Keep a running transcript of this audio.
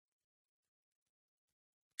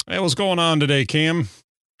Hey, what's going on today, Cam?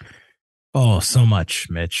 Oh, so much,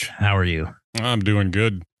 Mitch. How are you? I'm doing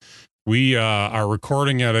good. We are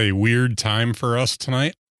recording at a weird time for us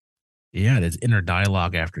tonight. Yeah, it is Inner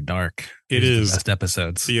Dialogue After Dark. It These are the is, best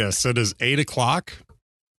episodes. yes, it is 8 o'clock.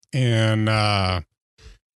 And I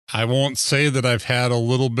won't say that I've had a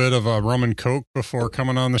little bit of a rum and coke before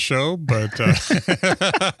coming on the show, but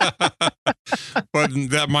but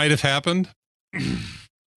that might have happened.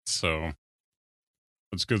 So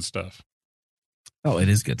it's good stuff. Oh, it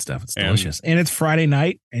is good stuff. It's And delicious. And it's Friday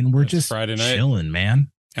night, and we're it's just Friday night. chilling,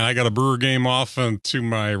 man. And I got a Brewer game off to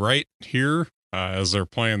my right here as they're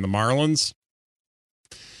playing the Marlins.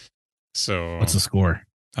 So What's the score?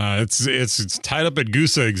 it's tied up at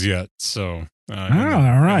goose eggs yet. So All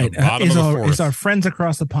right. As our friends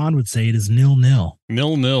across the pond would say, it is 0-0.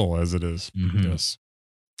 0-0 as it is. Mhm. Yes.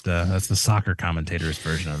 That's the soccer commentator's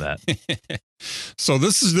version of that. So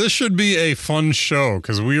this should be a fun show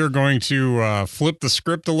because we are going to flip the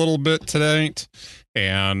script a little bit tonight,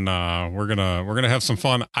 and we're gonna have some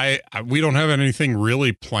fun. We don't have anything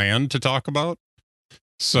really planned to talk about.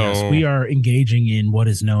 So Yes, we are engaging in what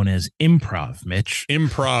is known as improv, Mitch.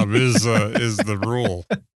 Improv is the rule.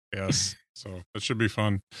 Yes. So it should be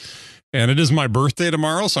fun. And it is my birthday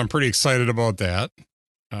tomorrow, so I'm pretty excited about that.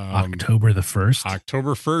 October the 1st.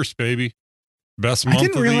 October 1st, baby. Best month I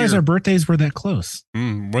didn't of the realize year. our birthdays were that close.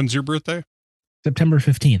 When's your birthday? September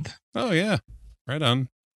 15th. Oh yeah. Right on.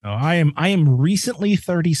 Oh, I am recently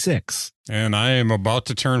 36. And I am about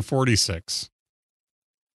to turn 46.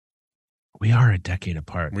 We are a decade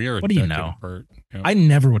apart. We are What do you know? apart. Yep. I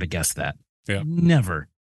never would have guessed that. Yeah. Never.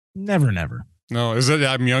 Never. No, is it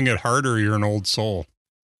I'm young at heart or you're an old soul?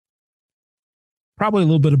 Probably a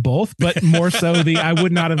little bit of both, but more so I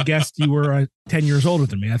would not have guessed you were 10 years older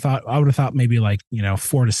than me. I would have thought maybe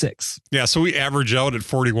 4 to 6. Yeah, so we average out at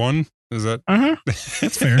 41. Is that? Uh-huh.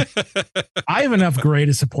 That's fair. I have enough gray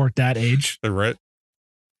to support that age. Right.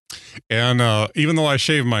 And even though I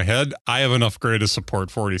shave my head, I have enough gray to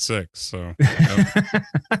support 46. So yep.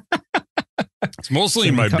 It's mostly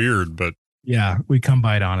in my beard, but yeah, we come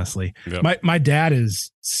by it honestly. Yep. My dad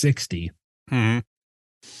is 60. Mm-hmm.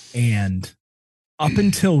 And up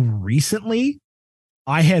until recently,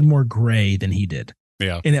 I had more gray than he did.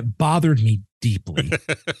 Yeah. And it bothered me deeply.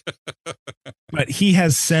 But he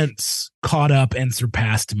has since caught up and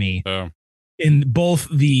surpassed me in both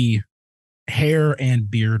the hair and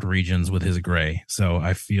beard regions with his gray. So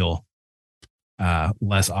I feel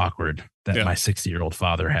less awkward that my 60-year-old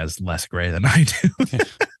father has less gray than I do.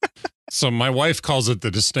 So my wife calls it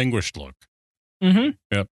the distinguished look. Mm-hmm.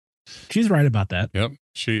 Yep. She's right about that. Yep.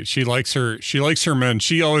 She likes her men.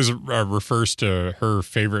 She always refers to her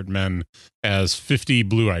favorite men as 50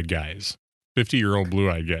 blue-eyed guys, 50-year-old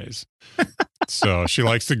blue-eyed guys. So she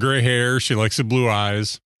likes the gray hair. She likes the blue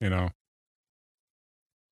eyes. You know,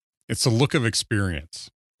 it's a look of experience.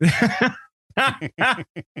 The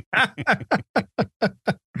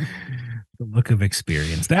look of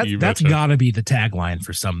experience. That's got to be the tagline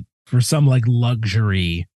for some like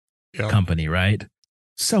luxury company, right?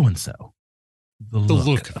 So and so. The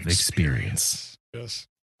look of experience. Yes.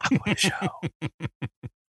 Aqua show.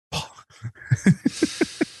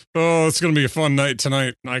 Oh, it's going to be a fun night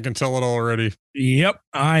tonight. I can tell it already. Yep.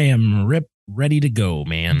 I am ready to go,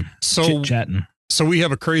 man. So chit-chatting. So we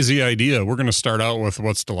have a crazy idea. We're going to start out with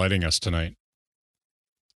what's delighting us tonight.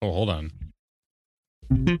 Oh, hold on.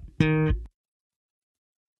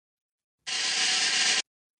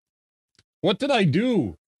 What did I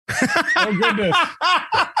do? Oh, goodness.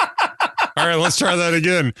 All right, let's try that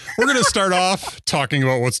again. We're going to start off talking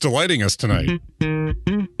about what's delighting us tonight.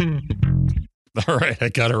 All right, I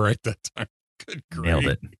got it right that time. Good grief. Nailed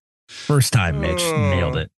it. First time, Mitch.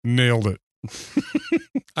 Nailed it. Nailed it.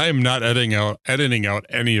 I am not editing out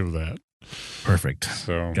any of that. Perfect.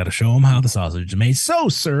 So got to show them how the sausage is made. So,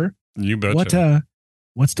 sir, you betcha.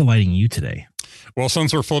 What's delighting you today? Well,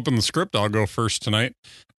 since we're flipping the script, I'll go first tonight.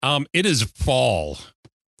 It is fall.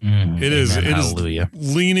 It is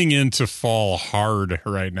leaning into fall hard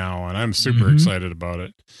right now, and I'm super excited about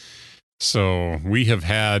it. So we have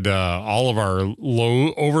had all of our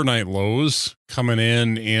overnight lows coming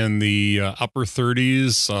in the upper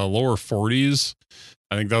 30s, lower 40s.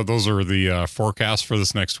 I think those are the forecasts for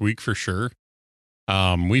this next week for sure.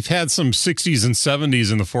 We've had some 60s and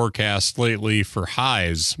 70s in the forecast lately for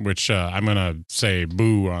highs, which I'm gonna say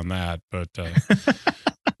boo on that, but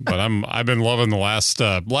but I've been loving the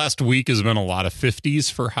last week has been a lot of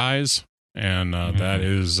 50s for highs, and that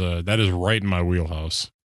is right in my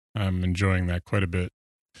wheelhouse. I'm enjoying that quite a bit.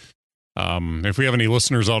 If we have any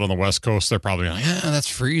listeners out on the West Coast, they're probably like, yeah, that's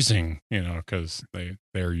freezing, because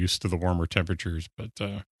they're used to the warmer temperatures.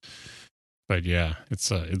 But yeah, it's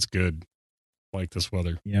good. I like this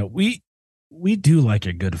weather. Yeah, we do like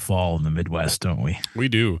a good fall in the Midwest, don't we? We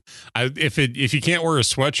do. If you can't wear a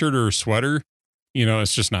sweatshirt or a sweater,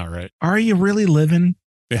 it's just not right. Are you really living?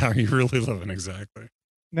 Yeah, are you really living? Exactly.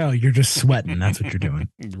 No, you're just sweating. That's what you're doing.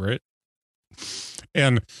 Right.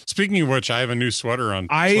 And speaking of which, I have a new sweatshirt on.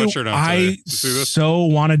 I so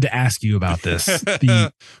wanted to ask you about this.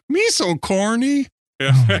 Me so corny.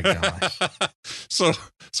 Yeah. Oh my gosh. So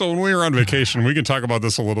when we were on vacation, we can talk about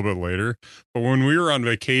this a little bit later. But when we were on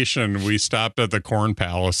vacation, we stopped at the Corn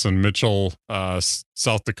Palace in Mitchell,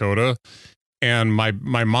 South Dakota. And my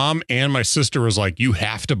mom and my sister was like, "You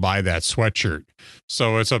have to buy that sweatshirt."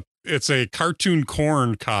 So it's a cartoon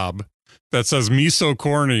corn cob that says "Me so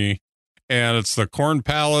corny." And it's the Corn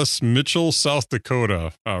Palace, Mitchell, South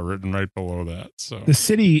Dakota, written right below that. So the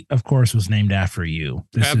city, of course, was named after you.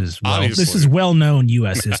 This is well-known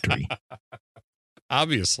U.S. history.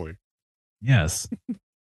 Obviously, yes.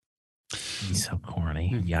 He's so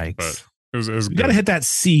corny. Yikes! But it was you got to hit that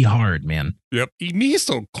C hard, man. Yep. He's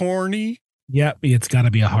so corny. Yep. It's got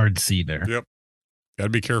to be a hard C there. Yep. Got to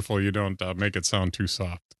be careful you don't make it sound too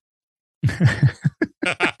soft.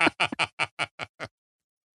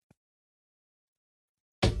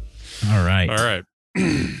 All right.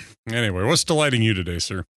 Anyway, what's delighting you today,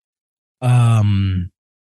 sir?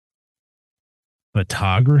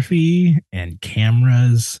 Photography and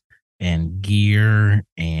cameras and gear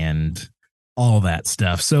and all that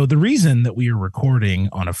stuff. So the reason that we are recording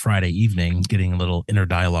on a Friday evening, getting a little inner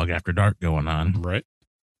dialogue after dark going on, right,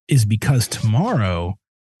 is because tomorrow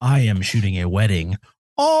I am shooting a wedding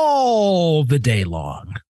all the day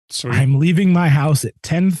long. Sweet. I'm leaving my house at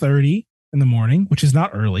 10:30 in the morning, which is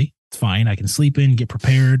not early. It's fine. I can sleep in, get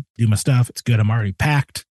prepared, do my stuff. It's good. I'm already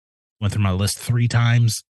packed. Went through my list 3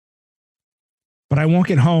 times. But I won't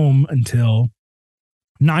get home until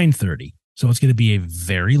 9:30. So it's going to be a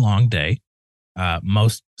very long day.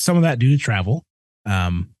 Some of that due to travel.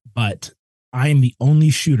 But I am the only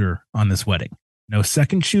shooter on this wedding. No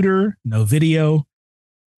second shooter, no video,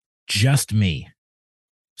 just me.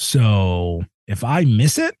 So if I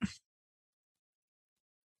miss it,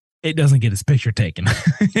 it doesn't get its picture taken.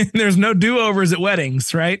 There's no do-overs at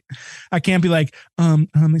weddings, right? I can't be like,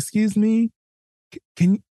 excuse me,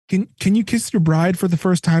 can you kiss your bride for the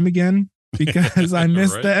first time again? Because I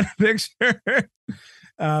missed right. that picture.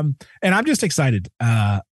 And I'm just excited.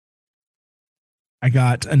 I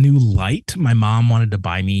got a new light. My mom wanted to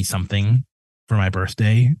buy me something for my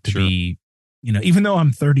birthday to be, even though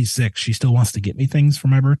I'm 36, she still wants to get me things for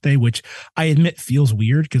my birthday, which I admit feels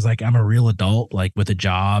weird because like I'm a real adult, like with a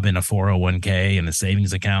job and a 401k and a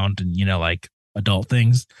savings account and, like adult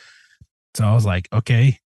things. So I was like,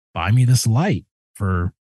 okay, buy me this light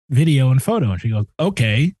for video and photo. And she goes,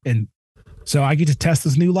 okay. And so I get to test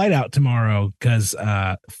this new light out tomorrow because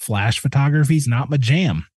flash photography is not my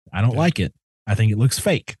jam. I don't like it. I think it looks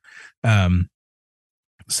fake.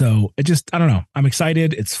 So I don't know. I'm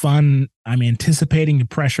excited. It's fun. I'm anticipating the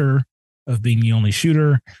pressure of being the only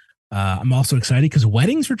shooter. I'm also excited because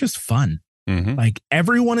weddings are just fun. Mm-hmm. Like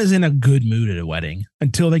everyone is in a good mood at a wedding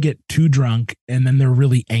until they get too drunk and then they're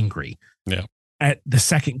really angry. Yeah. At the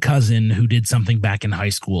second cousin who did something back in high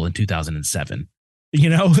school in 2007.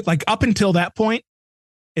 Like up until that point,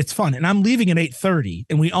 it's fun. And I'm leaving at 8:30.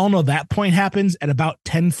 And we all know that point happens at about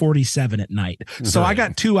 10:47 at night. So I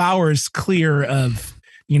got 2 hours clear of,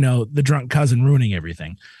 the drunk cousin ruining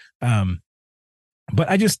everything. But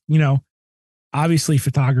I just, obviously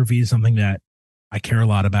photography is something that I care a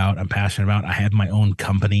lot about. I'm passionate about. I have my own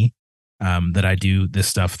company that I do this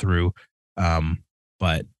stuff through.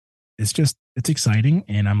 But it's exciting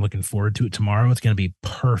and I'm looking forward to it tomorrow. It's going to be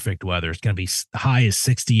perfect weather. It's going to be high as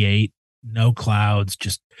 68, no clouds,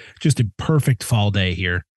 just a perfect fall day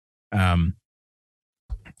here. And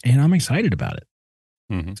I'm excited about it.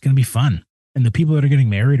 Mm-hmm. It's going to be fun. And the people that are getting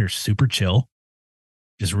married are super chill,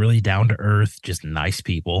 just really down to earth, just nice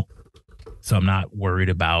people. So I'm not worried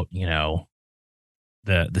about, the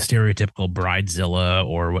stereotypical bridezilla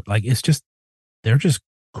or what, like, they're just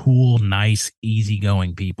cool, nice,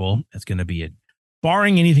 easygoing people. It's going to be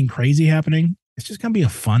barring anything crazy happening. It's just going to be a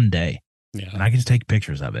fun day. Yeah. And I can just take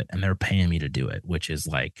pictures of it and they're paying me to do it, which is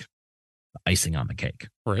like icing on the cake.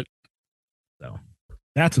 Right. So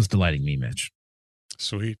that's what's delighting me, Mitch.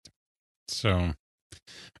 Sweet. So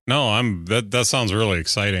no, that sounds really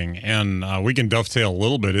exciting. And we can dovetail a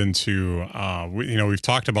little bit into, we've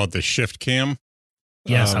talked about the shift cam.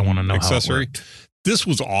 Yes. I want to know accessory. how it worked. this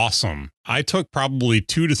was awesome. I took probably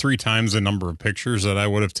 2 to 3 times the number of pictures that I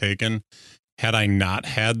would have taken had I not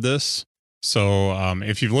had this. So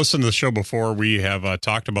if you've listened to the show before, we have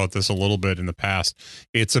talked about this a little bit in the past.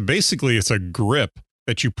 Basically it's a grip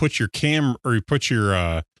that you put your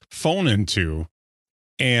phone into,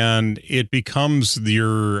 and it becomes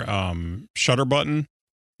your shutter button.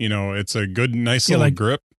 You know, it's a good, nice little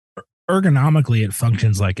grip. Ergonomically, it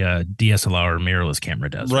functions like a DSLR or mirrorless camera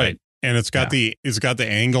does, right? And it's got the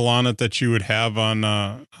angle on it that you would have on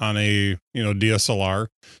a DSLR,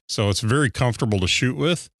 so it's very comfortable to shoot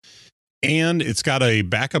with, and it's got a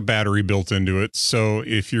backup battery built into it. So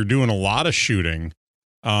if you're doing a lot of shooting,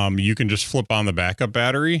 you can just flip on the backup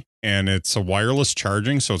battery, and it's a wireless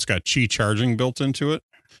charging, so it's got Qi charging built into it,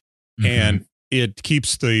 and it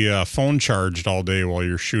keeps the phone charged all day while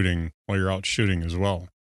you're out shooting as well.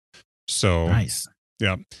 So nice,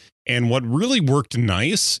 yeah. And what really worked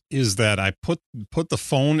nice is that I put the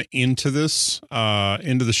phone into the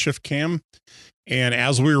shift cam, and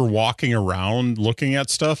as we were walking around looking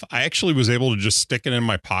at stuff, I actually was able to just stick it in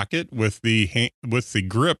my pocket with the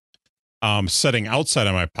grip setting outside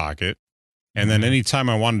of my pocket, and then anytime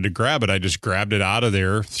I wanted to grab it, I just grabbed it out of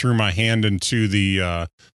there, threw my hand into the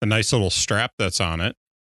nice little strap that's on it,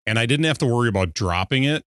 and I didn't have to worry about dropping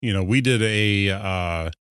it. You know, we did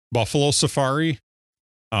a buffalo safari.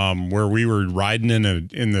 Where we were riding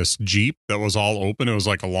in this Jeep that was all open. It was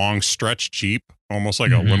like a long stretch Jeep, almost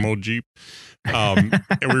like a limo Jeep. And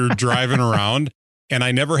we were driving around, and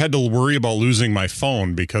I never had to worry about losing my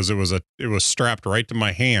phone because it was strapped right to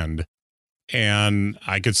my hand, and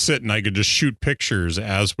I could sit and I could just shoot pictures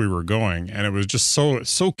as we were going. And it was just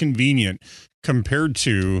so convenient compared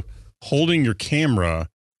to holding your camera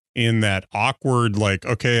in that awkward, like,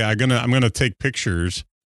 okay, I'm going to take pictures.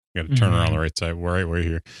 Got to turn around the right side, right way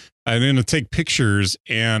here. I'm going to take pictures,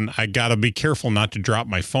 and I got to be careful not to drop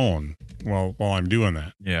my phone while I'm doing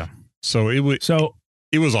that. Yeah. So it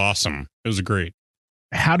was awesome. It was great.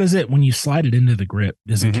 How does it, when you slide it into the grip,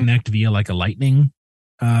 does it connect via like a lightning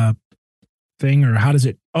thing, or how does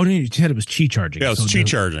it? Oh, no, you said it was Qi charging. Yeah, it's Qi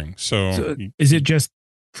charging. So is it just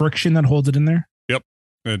friction that holds it in there? Yep,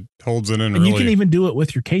 it holds it in. And you can even do it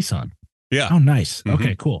with your case on. Yeah. Oh, nice.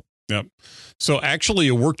 Okay, cool. Yep. So actually,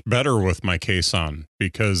 it worked better with my case on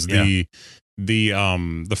because the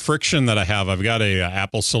friction that I have, I've got a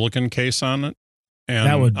Apple Silicon case on it, and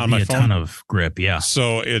that would on be my a phone. ton of grip. Yeah.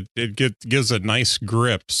 So it gives a nice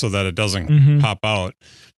grip so that it doesn't pop out.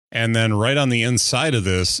 And then right on the inside of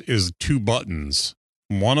this is 2 buttons.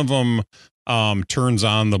 One of them turns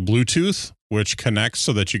on the Bluetooth, which connects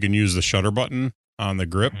so that you can use the shutter button on the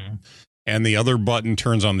grip, and the other button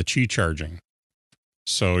turns on the Qi charging.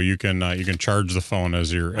 So you can charge the phone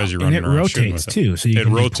as you're running around. And it rotates too, so you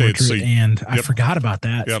can rotates. So I forgot about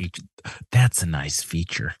that. Yep. That's a nice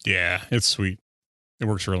feature. Yeah, it's sweet. It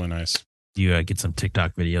works really nice. Do you get some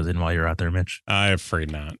TikTok videos in while you're out there, Mitch? I'm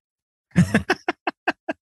afraid not.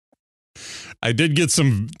 I did get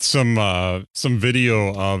some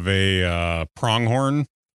video of a pronghorn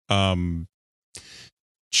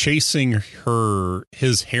chasing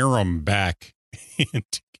his harem back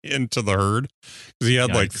into the herd, because he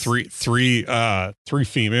had like three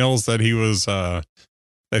females that he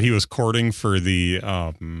was courting for the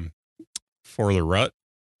rut.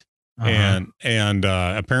 And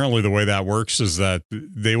apparently the way that works is that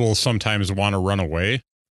they will sometimes want to run away,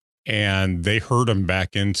 and they herd him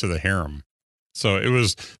back into the harem. So there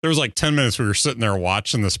was like 10 minutes we were sitting there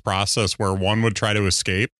watching this process where one would try to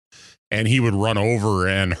escape, and he would run over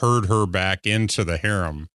and herd her back into the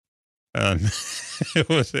harem. And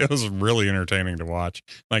it was really entertaining to watch.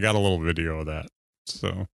 I got a little video of that.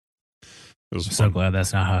 So it was so glad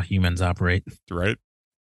that's not how humans operate. Right.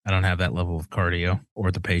 I don't have that level of cardio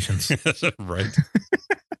or the patience. Right.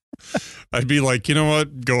 I'd be like, you know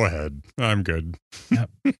what? Go ahead. I'm good. Yep.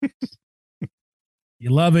 You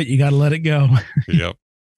love it. You got to let it go. Yep.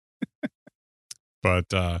 But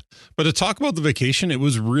to talk about the vacation, it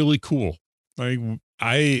was really cool. Like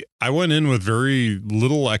I went in with very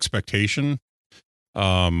little expectation.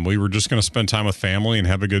 We were just going to spend time with family and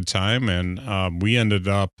have a good time. And we ended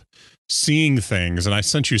up seeing things, and I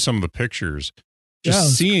sent you some of the pictures.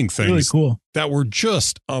 Seeing things really cool that were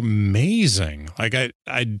just amazing. Like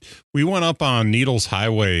we went up on Needles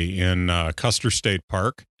Highway in Custer State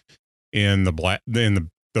Park in the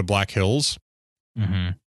Black Hills,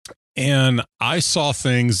 and I saw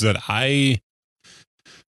things that I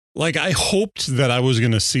hoped that I was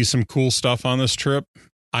going to see some cool stuff on this trip.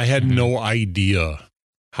 I had no idea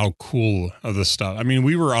how cool of the stuff. I mean,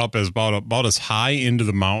 we were up as about as high into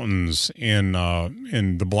the mountains in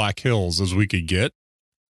the Black Hills as we could get.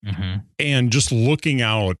 and just looking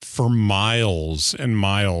out for miles and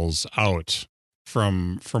miles out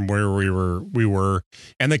from where we were,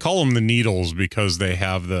 and they call them the needles because they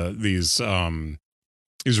have these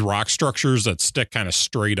rock structures that stick kind of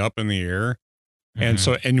straight up in the air.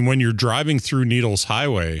 And when you're driving through Needles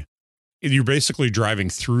Highway, you're basically driving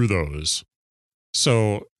through those.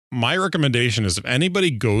 So my recommendation is if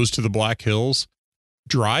anybody goes to the Black Hills,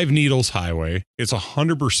 drive Needles Highway. It's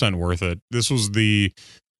 100% worth it. This was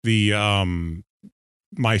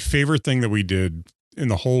my favorite thing that we did in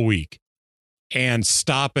the whole week, and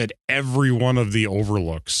stop at every one of the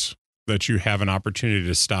overlooks that you have an opportunity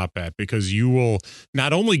to stop at, because you will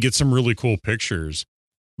not only get some really cool pictures,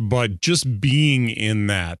 but just being in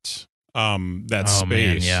that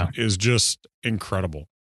space is just incredible.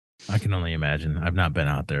 I can only imagine. I've not been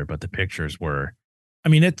out there, but the pictures were, I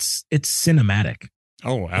mean, it's cinematic.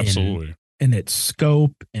 Oh, absolutely. In its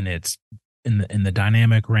scope, and it's in the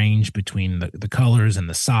dynamic range between the colors and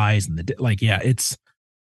the size and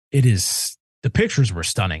it is, the pictures were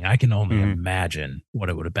stunning. I can only imagine what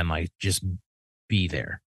it would have been like just be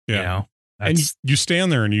there. Yeah. You know? And you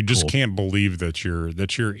stand there and you just can't believe that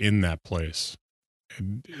you're in that place.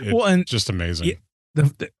 It's just amazing.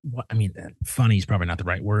 I mean, funny is probably not the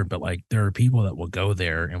right word, but like there are people that will go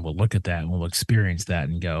there and will look at that and will experience that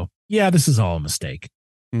and go, yeah, this is all a mistake.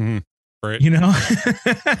 Right. You know?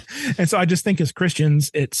 And so I just think as Christians,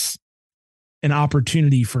 it's an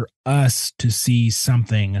opportunity for us to see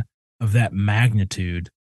something of that magnitude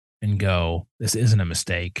and go, this isn't a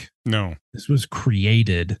mistake. No, this was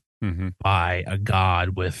created by a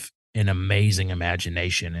God with an amazing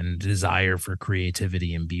imagination and desire for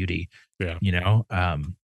creativity and beauty. Yeah. You know, I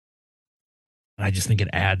just think it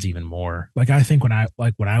adds even more. Like I think when I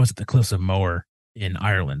was at the Cliffs of Moher in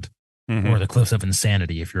Ireland, or the Cliffs of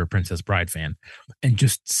Insanity, if you're a Princess Bride fan, and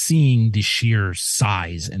just seeing the sheer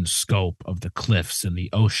size and scope of the cliffs and the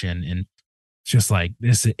ocean, and just like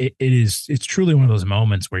this, it's truly one of those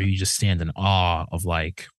moments where you just stand in awe of,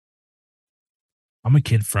 like, I'm a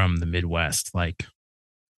kid from the Midwest. Like,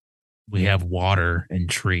 we have water and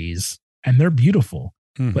trees and they're beautiful,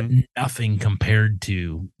 but nothing compared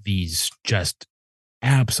to these just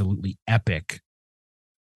absolutely epic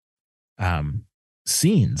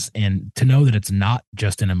scenes. And to know that it's not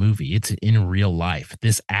just in a movie, it's in real life.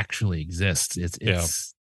 This actually exists.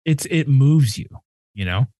 It moves you, you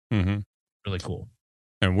know? Really cool.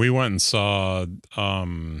 And we went and saw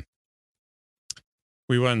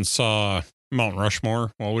Mount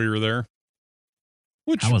Rushmore while we were there.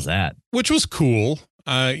 How was that? Which was cool.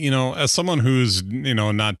 You know, as someone who's, you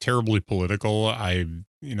know, not terribly political,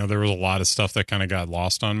 there was a lot of stuff that kind of got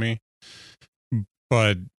lost on me,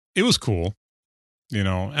 but it was cool, you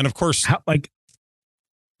know. And of course,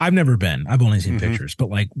 I've never been, I've only seen pictures, but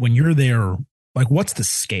like when you're there, like what's the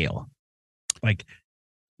scale? Like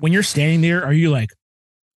when you're standing there, are you like,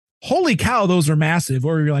 holy cow, those are massive?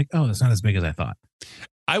 Or you're like, oh, it's not as big as I thought.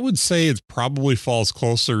 I would say it probably falls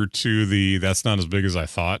closer to that's not as big as I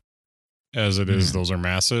thought as it is. Those are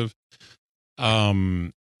massive.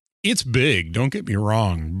 It's big, don't get me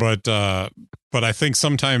wrong, but I think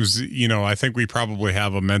sometimes, you know, I think we probably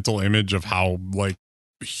have a mental image of how like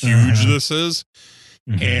huge this is.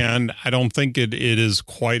 And I don't think it is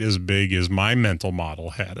quite as big as my mental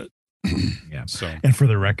model had it. Yeah. So, and for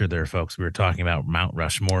the record there, folks, we were talking about Mount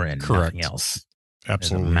Rushmore and nothing else.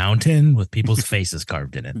 Absolutely. There's a mountain with people's faces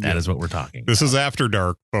carved in it. That is what we're talking This is after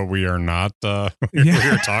dark, but we are not, we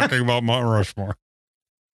are talking about Mount Rushmore.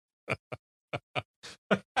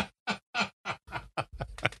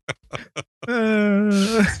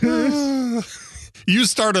 You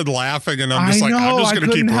started laughing, and I'm just I'm just going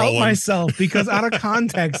to keep rolling. Help myself because out of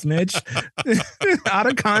context, Mitch. Out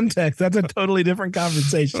of context, that's a totally different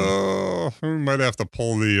conversation. Oh, we might have to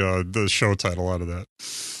pull the show title out of that.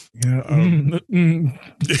 Yeah.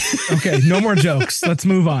 Okay, no more jokes. Let's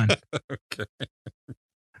move on. Okay.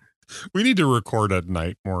 We need to record at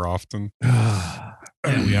night more often. Yeah,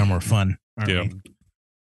 we are more fun. Aren't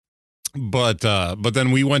we? But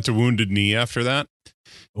then we went to Wounded Knee after that.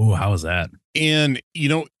 Oh, how was that? And you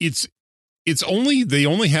know, they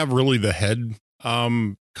only have really the head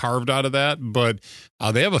carved out of that, but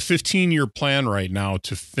they have a 15-year plan right now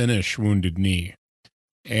to finish Wounded Knee.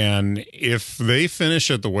 And if they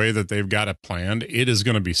finish it the way that they've got it planned, it is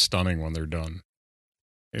going to be stunning when they're done.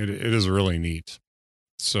 It is really neat.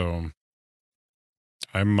 So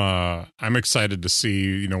I'm excited to see,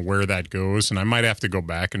 you know, where that goes, and I might have to go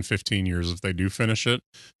back in 15 years if they do finish it,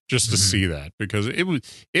 just to see that, because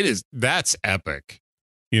that's epic.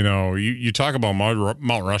 You know, you talk about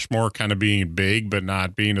Mount Rushmore kind of being big, but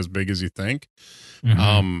not being as big as you think.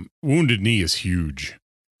 Wounded Knee is huge.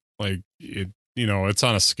 Like it's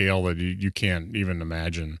on a scale that you can't even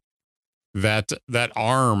imagine. That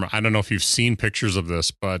arm, I don't know if you've seen pictures of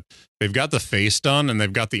this, but they've got the face done and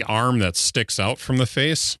they've got the arm that sticks out from the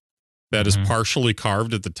face that is partially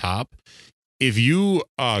carved at the top. If you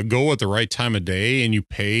go at the right time of day and you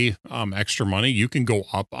pay extra money, you can go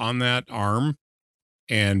up on that arm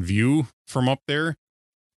and view from up there.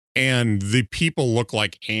 And the people look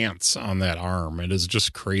like ants on that arm. It is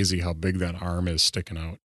just crazy how big that arm is sticking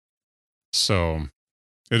out. So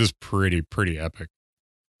it is pretty epic.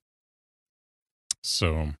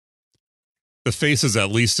 So the face is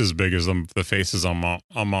at least as big as the faces on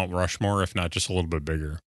Mount Rushmore, if not just a little bit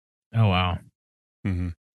bigger. Oh, wow.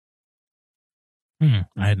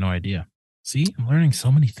 I had no idea. See, I'm learning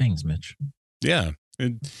so many things, Mitch. Yeah.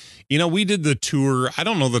 We did the tour. I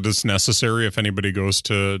don't know that it's necessary if anybody goes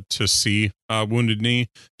to see Wounded Knee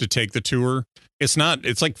to take the tour. It's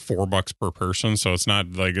like $4 per person. So it's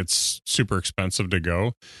not like it's super expensive to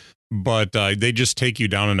go. But they just take you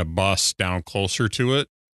down in a bus down closer to it.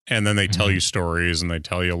 And then they tell you stories and they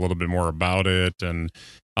tell you a little bit more about it and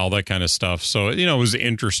all that kind of stuff. So, it was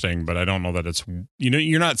interesting, but I don't know that it's,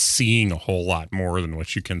 you're not seeing a whole lot more than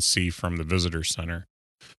what you can see from the visitor center.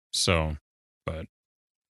 So, but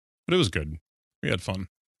it was good. We had fun.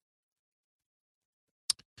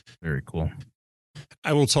 Very cool.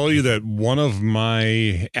 I will tell you that one of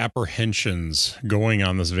my apprehensions going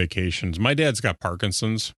on this vacation, my dad's got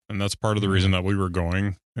Parkinson's, and that's part of the reason that we were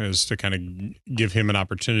going, is to kind of give him an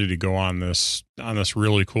opportunity to go on this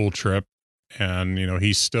really cool trip. And,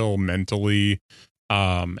 he's still mentally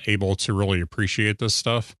able to really appreciate this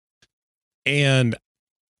stuff. And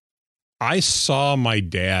I saw my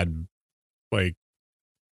dad like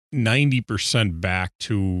 90% back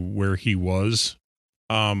to where he was.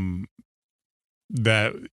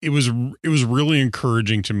 That it was really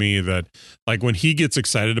encouraging to me that like when he gets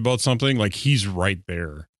excited about something, like he's right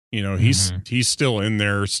there, he's still in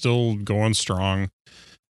there, still going strong.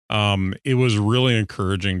 It was really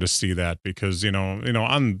encouraging to see that because,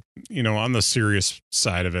 on the serious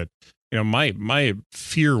side of it, my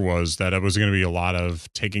fear was that it was going to be a lot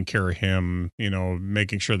of taking care of him,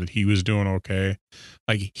 making sure that he was doing okay.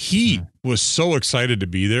 Like he was so excited to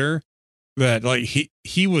be there that like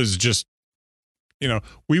he was just,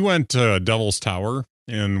 we went to Devil's Tower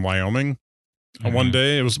in Wyoming one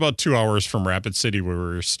day. It was about 2 hours from Rapid City where we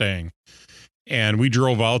were staying. And we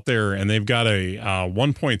drove out there and they've got a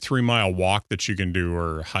 1.3 mile walk that you can do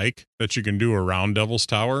or hike that you can do around Devil's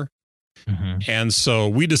Tower. And so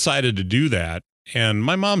we decided to do that. And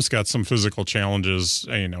my mom's got some physical challenges,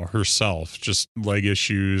 herself, just leg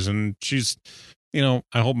issues. And she's, I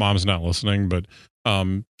hope mom's not listening, but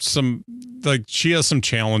she has some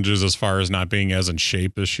challenges as far as not being as in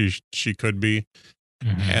shape as she could be.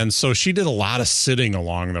 And so she did a lot of sitting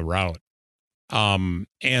along the route. And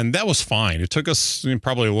that was fine. It took us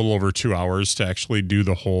probably a little over 2 hours to actually do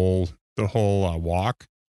the whole walk.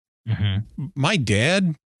 My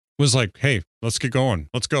dad was like, "Hey, let's get going.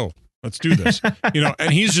 Let's go. Let's do this."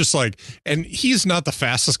 And he's just like, and he's not the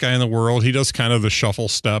fastest guy in the world. He does kind of the shuffle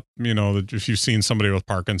step, if you've seen somebody with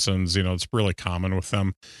Parkinson's, it's really common with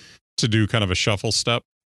them to do kind of a shuffle step.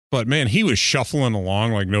 But man, he was shuffling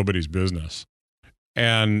along like nobody's business.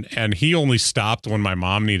 And he only stopped when my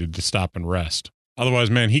mom needed to stop and rest.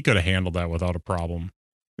 Otherwise, man, he could have handled that without a problem,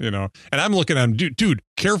 And I'm looking at him, dude,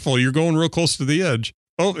 careful. You're going real close to the edge.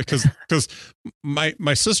 Oh, because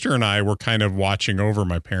my sister and I were kind of watching over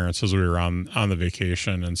my parents as we were on the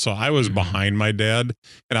vacation. And so I was behind my dad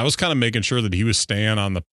and I was kind of making sure that he was staying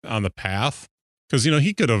on the path. Cause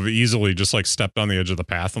he could have easily just like stepped on the edge of the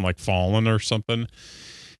path and like fallen or something.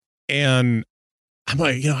 And I'm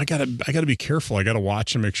like, I gotta be careful. I gotta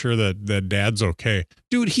watch and make sure that dad's okay.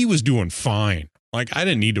 Dude, he was doing fine. Like I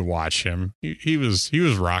didn't need to watch him. He was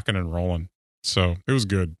rocking and rolling. So it was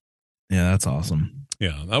good. Yeah, that's awesome.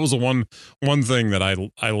 Yeah, that was the one thing that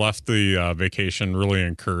I left the vacation really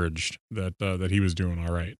encouraged that he was doing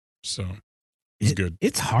all right. So it's good.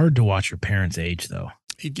 It's hard to watch your parents age though.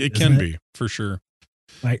 It can be for sure.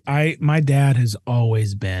 Like my dad has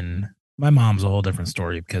always been. My mom's a whole different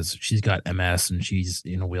story because she's got MS and she's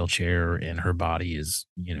in a wheelchair and her body is,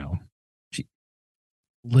 she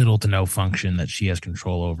little to no function that she has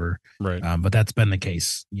control over. Right. But that's been the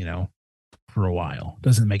case, for a while.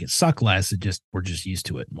 Doesn't make it suck less. We're just used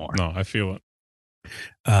to it more. No, I feel it.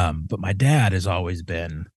 But my dad has always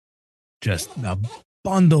been just a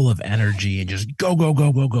bundle of energy and just go, go,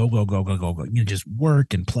 go, go, go, go, go, go, go, go. You know, just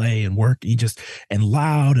work and play and work. He just, and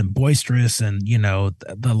loud and boisterous and, you know,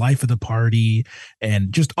 the life of the party,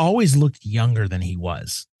 and just always looked younger than he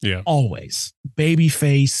was. Yeah. Always. Baby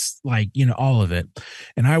face, like, you know, all of it.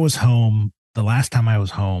 And I was home the last time I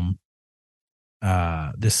was home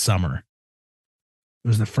this summer. It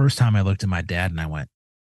was the first time I looked at my dad and I went,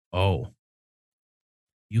 "Oh,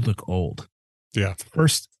 you look old." Yeah.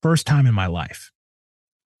 First time in my life.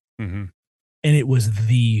 Mm-hmm. And it was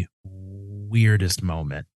the weirdest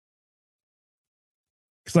moment.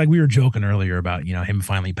 Because like we were joking earlier about, you know, him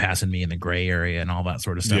finally passing me in the gray area and all that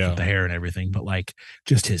sort of stuff with the hair and everything. But like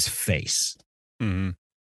just his face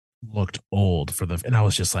looked old and I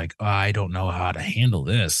was just like, oh, I don't know how to handle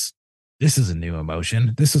this. This is a new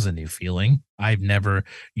emotion. This is a new feeling. I've never,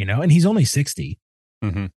 you know, and he's only 60.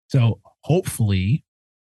 So hopefully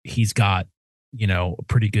he's got, you know, a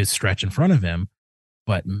pretty good stretch in front of him.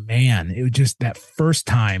 But man, it was just that first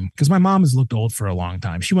time, because my mom has looked old for a long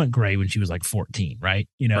time. She went gray when she was like 14, right?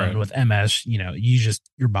 You know, and with MS, you know,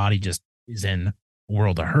 your body just is in a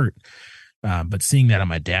world of hurt. But seeing that on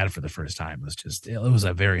my dad for the first time was just, it was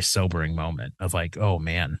a very sobering moment of like, oh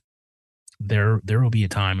man, there will be a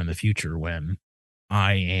time in the future when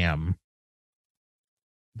I am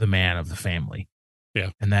the man of the family. Yeah.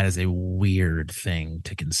 And that is a weird thing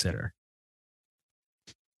to consider.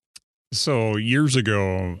 So years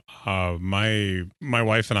ago, my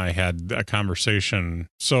wife and I had a conversation.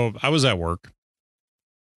 So I was at work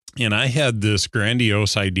and I had this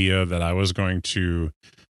grandiose idea that I was going to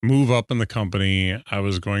move up in the company. I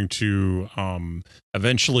was going to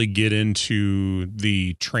eventually get into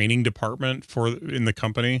the training department in the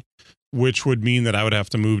company, which would mean that I would have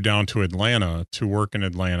to move down to Atlanta to work in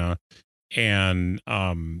Atlanta and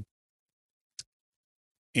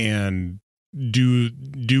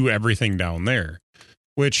do everything down there,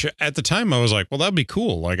 which at the time I was like, well, that'd be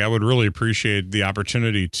cool. Like I would really appreciate the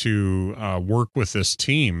opportunity to work with this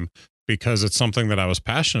team because it's something that I was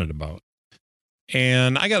passionate about.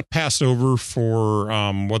 And I got passed over for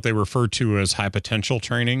what they refer to as high potential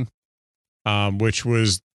training, which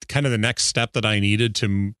was kind of the next step that I needed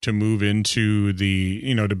to move into the,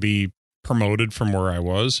 you know, to be promoted from where I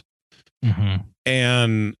was.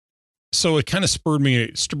 And so it kind of spurred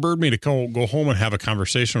me to go home and have a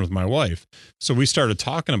conversation with my wife. So we started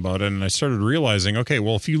talking about it and I started realizing, okay,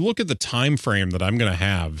 well, if you look at the time frame that I'm going to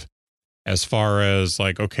have as far as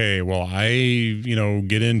like, okay, well, I, you know,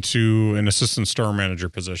 get into an assistant store manager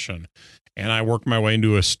position and I work my way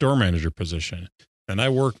into a store manager position. Then I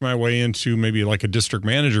worked my way into maybe like a district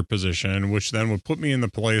manager position, which then would put me in the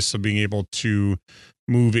place of being able to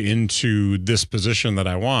move into this position that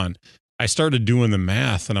I want. I started doing the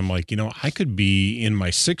math and I'm like, you know, I could be in my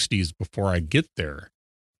 60s before I get there.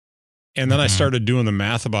 And then I started doing the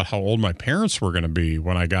math about how old my parents were going to be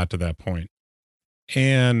when I got to that point.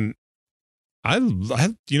 And I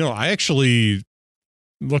actually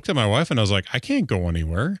looked at my wife and I was like, I can't go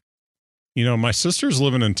anywhere. You know, my sister's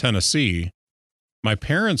living in Tennessee. My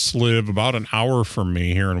parents live about an hour from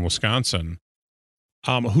me here in Wisconsin.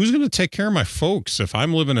 Who's going to take care of my folks if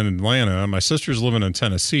I'm living in Atlanta, my sister's living in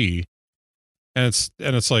Tennessee? And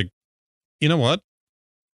it's like, you know what?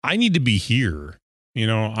 I need to be here. You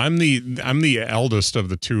know, I'm the eldest of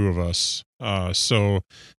the two of us. So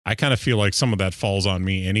I kind of feel like some of that falls on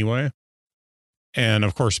me anyway. And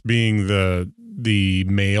of course, being the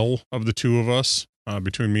male of the two of us,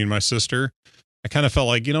 between me and my sister, I kind of felt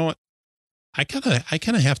like, you know what? I kind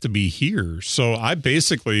of have to be here. So I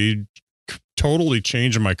basically totally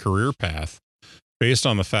changed my career path based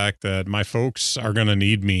on the fact that my folks are going to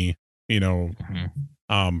need me, you know,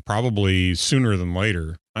 probably sooner than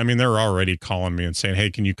later. I mean, they're already calling me and saying,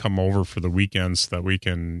 hey, can you come over for the weekends so that we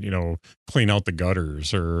can, you know, clean out the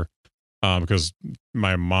gutters or, because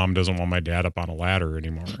my mom doesn't want my dad up on a ladder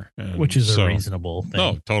anymore. And which is a reasonable thing.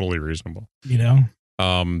 Oh, totally reasonable. You know,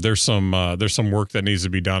 there's some work that needs to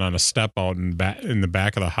be done on a step out in the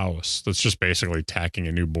back of the house. That's just basically tacking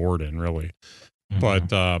a new board in, really.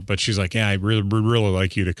 But she's like, yeah, I would really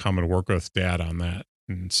like you to come and work with Dad on that,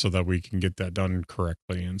 and so that we can get that done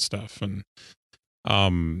correctly and stuff. And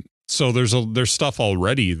so there's stuff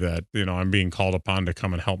already that, you know, I'm being called upon to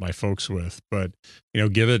come and help my folks with. But, you know,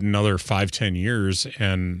 give it another 5-10 years,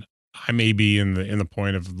 and I may be in the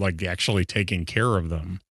point of like actually taking care of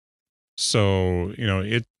them. So, you know,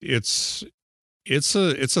 it's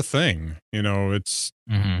a thing, you know, it's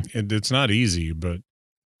not easy, but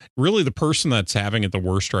really the person that's having it the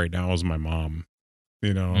worst right now is my mom.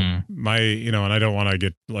 You know, and I don't want to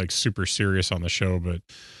get like super serious on the show, but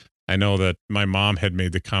I know that my mom had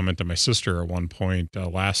made the comment to my sister at one point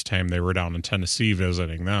last time they were down in Tennessee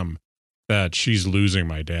visiting them that she's losing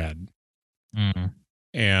my dad. Mm.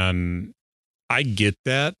 And I get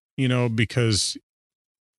that, because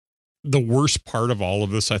the worst part of all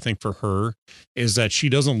of this, I think, for her is that she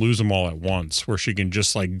doesn't lose them all at once, where she can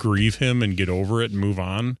just like grieve him and get over it and move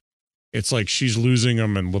on. It's like she's losing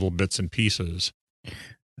them in little bits and pieces.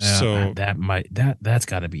 So that's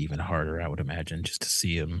got to be even harder, I would imagine, just to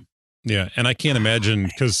see him. Yeah, and I can't imagine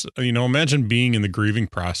because imagine being in the grieving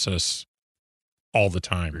process all the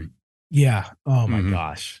time. Yeah. Oh my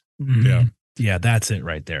gosh. Mm-hmm. Yeah. Yeah, that's it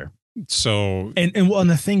right there. So and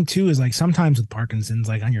the thing too is like sometimes with Parkinson's,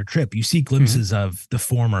 like on your trip, you see glimpses of the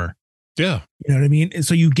former. Yeah. You know what I mean? And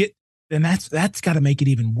so you get, and that's got to make it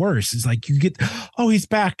even worse. It's like you get, oh, he's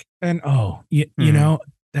back, and you know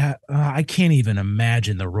that I can't even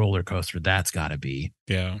imagine the roller coaster that's got to be.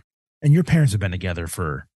 Yeah. And your parents have been together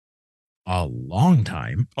for a long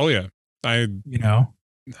time. Oh yeah, I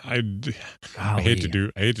hate to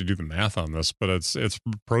do the math on this, but it's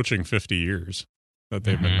approaching 50 years that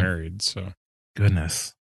they've been married. So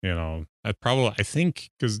goodness, I think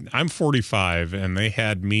because I'm 45 and they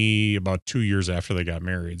had me about 2 years after they got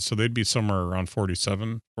married, so they'd be somewhere around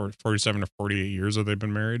 47 or 48 years that they've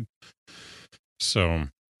been married. So,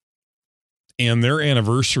 and their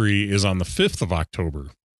anniversary is on the 5th of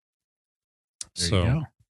October. There you go.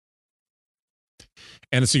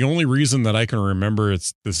 And it's the only reason that I can remember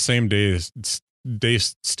it's the same day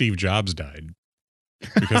Steve Jobs died.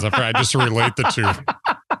 Because I just relate the two.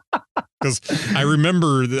 Because I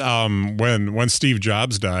remember when Steve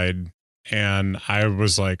Jobs died, and I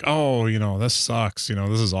was like, oh, this sucks.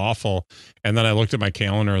 This is awful. And then I looked at my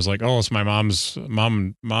calendar. I was like, oh, it's my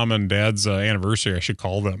mom and dad's anniversary. I should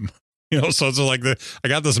call them. So it's like I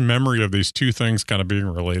got this memory of these two things kind of being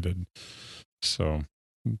related. So,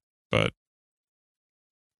 but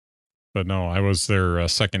no, I was their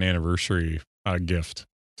second anniversary gift.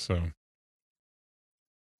 So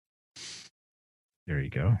there you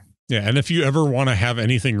go. Yeah, and if you ever want to have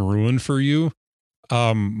anything ruined for you,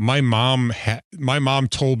 my mom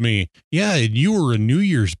told me, yeah, you were a New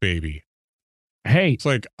Year's baby. Hey, it's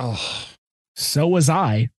like, oh, so was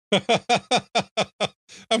I.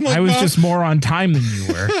 I'm like, I was just more on time than you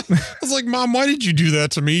were. I was like, Mom, why did you do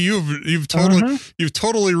that to me? You've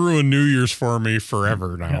totally ruined New Year's for me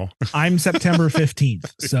forever now. Yeah. I'm September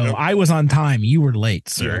 15th, so yep. I was on time. You were late,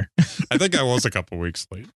 sir. Yeah. I think I was a couple weeks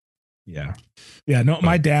late. Yeah. Yeah. No,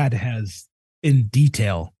 my dad has in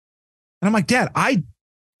detail. And I'm like, Dad, I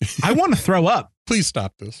want to throw up. Please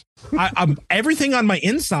stop this. I'm everything on my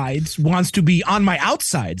insides wants to be on my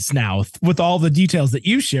outsides now with all the details that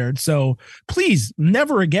you shared. So please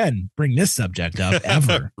never again bring this subject up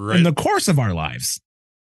ever right. in the course of our lives.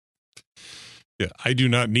 Yeah. I do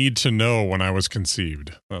not need to know when I was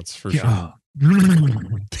conceived. That's for sure.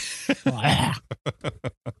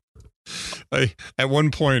 At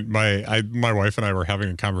one point, my wife and I were having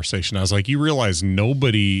a conversation. I was like, you realize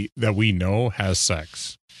nobody that we know has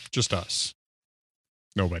sex, just us.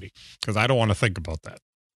 Nobody, because I don't want to think about that.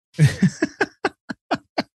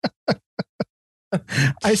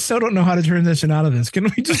 I still don't know how to transition out of this. Can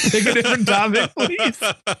we just pick a different topic, please?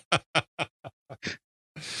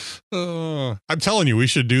 I'm telling you, we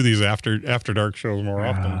should do these after dark shows more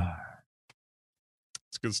often.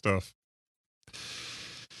 It's good stuff.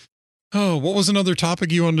 Oh, what was another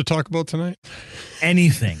topic you wanted to talk about tonight?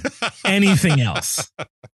 Anything else.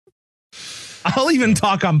 I'll even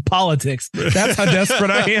talk on politics. That's how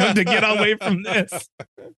desperate I am to get away from this.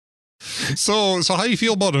 So how do you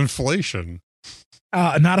feel about inflation?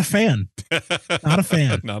 Not a fan. Not a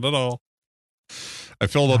fan. Not at all. I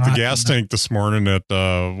filled up the gas tank this morning at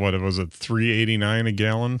what was it, $3.89 a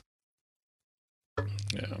gallon?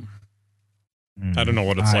 Yeah. I don't know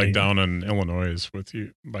what it's like down in Illinois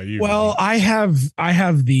by you. Well, I have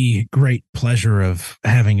the great pleasure of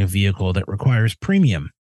having a vehicle that requires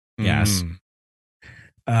premium gas.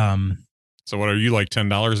 So what are you, like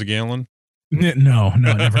 $10 a gallon? No,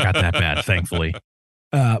 never got that bad, thankfully.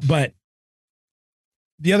 But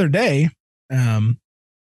the other day,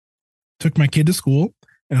 took my kid to school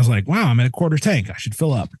and I was like, wow, I'm at a quarter tank. I should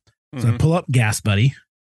fill up. So I pull up Gas Buddy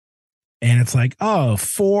and it's like, like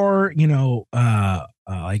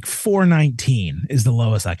 $4.19 is the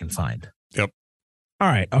lowest I can find. Yep. All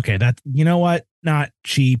right. Okay. That, you know what? Not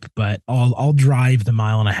cheap, but I'll drive the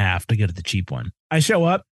mile and a half to get at the cheap one. I show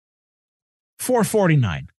up,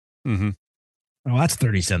 $4.49. Well, that's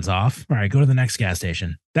 30 cents off. All right, go to the next gas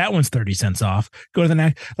station. That one's 30 cents off. Go to the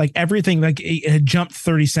next, like everything, like it had jumped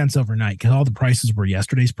 30 cents overnight because all the prices were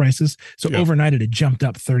yesterday's prices. So overnight it had jumped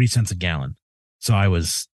up 30 cents a gallon. So I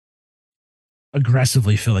was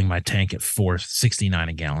aggressively filling my tank at $4.69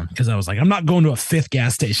 a gallon because I was like, I'm not going to a fifth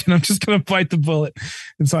gas station. I'm just going to bite the bullet.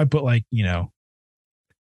 And so I put like, a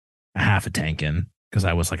half a tank in because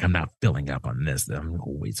I was like, I'm not filling up on this.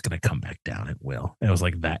 It's going to come back down. It will. And it was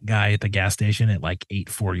like that guy at the gas station at like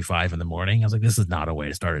 8:45 in the morning. I was like, this is not a way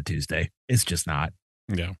to start a Tuesday. It's just not.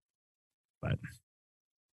 Yeah. But.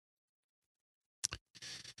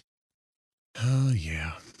 Oh,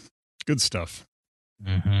 yeah. Good stuff.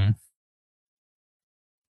 Mm-hmm.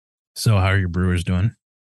 So how are your Brewers doing?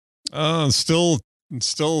 Still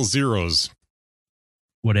zeros.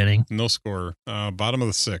 What inning? No score. Bottom of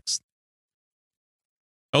the 6th.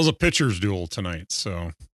 That was a pitcher's duel tonight,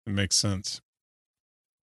 so it makes sense.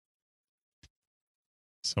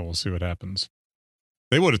 So we'll see what happens.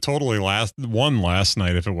 They would have totally won last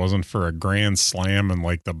night if it wasn't for a grand slam in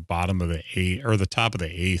like the bottom of the 8th or the top of the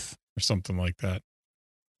 8th or something like that.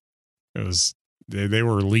 It was they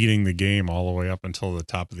were leading the game all the way up until the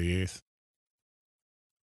top of the 8th.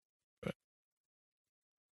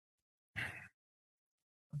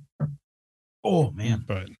 Oh man!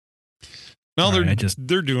 But no,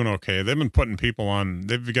 they're doing okay. They've been putting people on.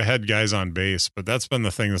 They've had guys on base, but that's been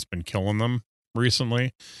the thing that's been killing them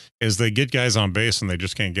recently. Is they get guys on base and they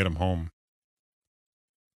just can't get them home.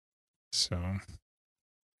 So,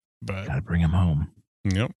 but gotta bring them home.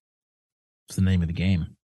 Yep, it's the name of the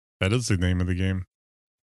game. That is the name of the game.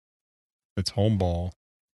 It's home ball.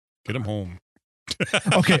 Get them home.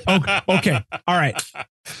 Okay. All right.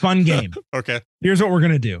 Fun game. Okay. Here's what we're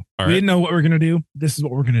going to do. All right. We didn't know what we're going to do. This is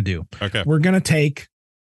what we're going to do. Okay. We're going to take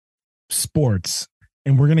sports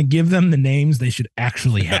and we're going to give them the names they should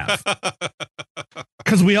actually have.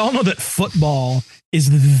 Because we all know that football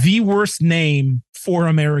is the worst name for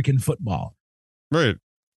American football. Right.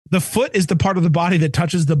 The foot is the part of the body that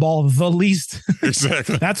touches the ball the least.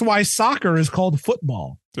 Exactly. That's why soccer is called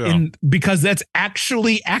football. Yeah. Because that's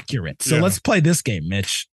actually accurate. So let's play this game,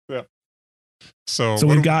 Mitch. Yeah. So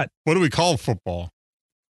what do we call football?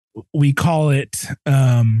 We call it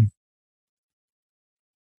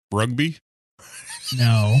rugby?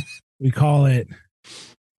 No. We call it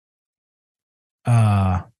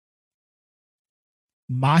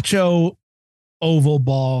macho oval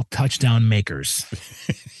ball touchdown makers.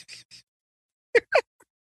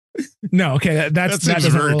 No, okay, that seems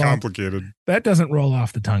very complicated. That doesn't roll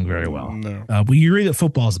off the tongue very well. No, we agree that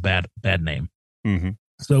football is a bad name. Mm-hmm.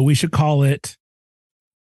 So we should call it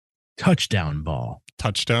touchdown ball.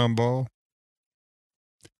 Touchdown ball.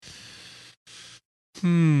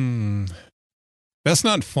 That's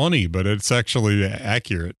not funny, but it's actually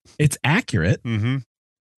accurate. It's accurate. Mm-hmm.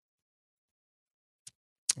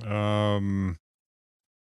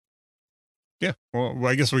 Yeah, well,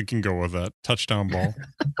 I guess we can go with that. Touchdown ball.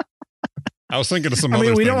 I was thinking of some other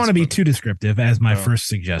things. We don't want to be too descriptive, as my first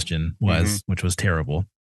suggestion was, which was terrible.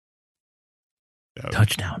 Yeah.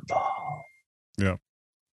 Touchdown ball. Yeah.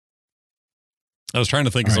 I was trying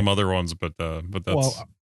to think of some other ones, but that's... Well,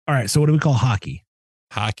 all right, so what do we call hockey?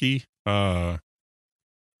 Hockey? The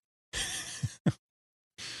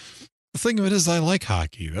thing of it is I like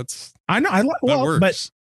hockey. I know. That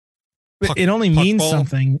works. But it only means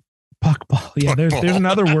something. Puck ball. Yeah, there's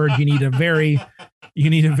another word you need a very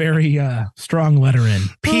strong letter in.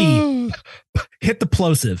 P. Hit the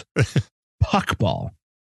plosive. Puck ball.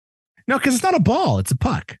 No, because it's not a ball, it's a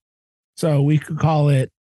puck. So we could call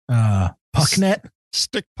it puck net.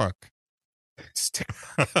 Stick puck. Stick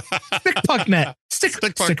puck net. Stick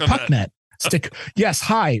puck net. Stick. Yes.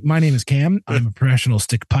 Hi, my name is Cam. I'm a professional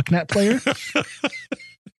stick puck net player.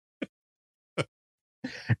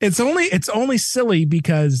 It's only silly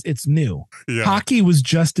because it's new. Yeah. Hockey was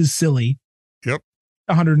just as silly. Yep.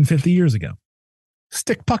 150 years ago.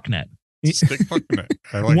 Stick puck net. Stick puck net.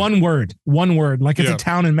 I like one word, like it's a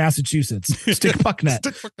town in Massachusetts. Stick puck net.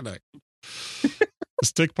 Stick puck net.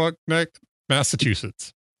 Stick puck net,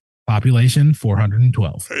 Massachusetts. Population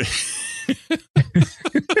 412.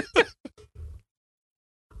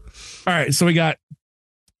 All right, so we got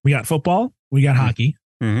football, we got hockey.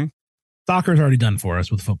 Mm-hmm. Soccer's already done for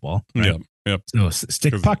us with football. Right? Yep. So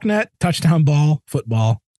stick puck net, touchdown ball,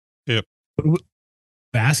 football. Yep.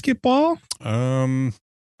 Basketball? I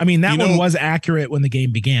mean, that one was accurate when the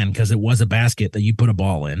game began because it was a basket that you put a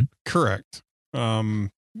ball in. Correct.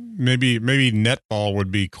 Maybe netball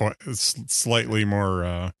would be slightly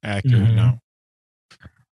more accurate now.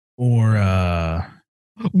 Or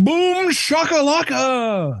boom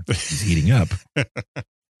shakalaka. He's heating up.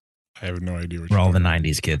 I have no idea. For all the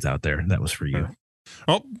 90s kids out there, that was for you.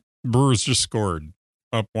 Oh, Brewers just scored.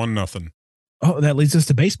 Up 1-0. Oh, that leads us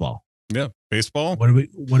to baseball. Yeah, baseball. What are we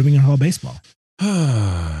going to call baseball?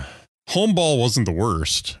 Home ball wasn't the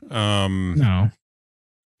worst. No.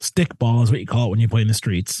 Stick ball is what you call it when you play in the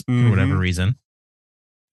streets for whatever reason.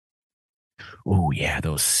 Oh, yeah,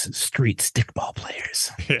 those street stickball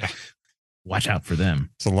players. Yeah. Watch out for them.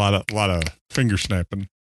 It's a lot of finger snapping.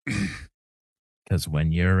 Because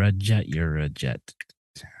when you're a jet, you're a jet.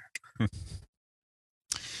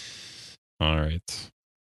 All right.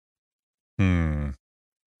 I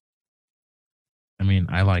mean,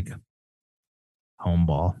 I like home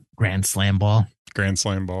ball, grand slam ball,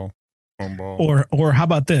 home ball. Or how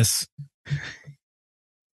about this?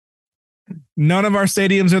 None of our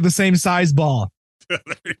stadiums are the same size ball. There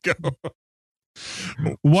you go.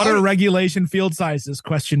 What are regulation field sizes? ?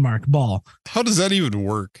 Ball. How does that even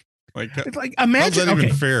work? It's like imagine. How's that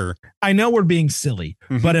even fair? I know we're being silly,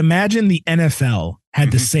 but imagine the NFL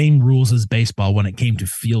had the same rules as baseball when it came to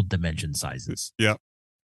field dimension sizes. Yeah.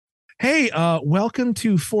 Hey, welcome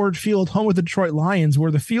to Ford Field, home of the Detroit Lions, where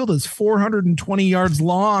the field is 420 yards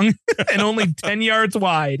long and only 10 yards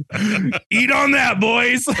wide. Eat on that,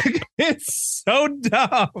 boys. It's so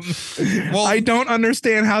dumb. Well, I don't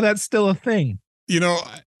understand how that's still a thing. You know,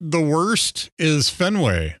 the worst is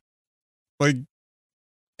Fenway. Like,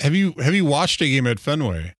 have you watched a game at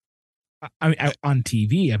Fenway? I mean, on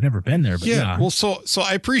TV. I've never been there, but yeah. Well, so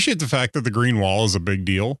I appreciate the fact that the green wall is a big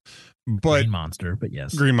deal. But Green Monster, but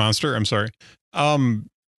yes. Green Monster, I'm sorry.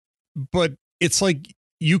 But it's like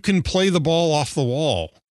you can play the ball off the wall.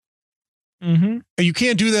 You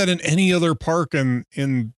can't do that in any other park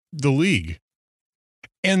in the league.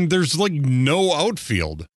 And there's like no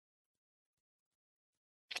outfield.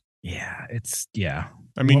 Yeah,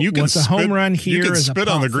 I mean, you can spit, a home run here. You can spit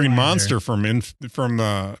on the Green Monster there. from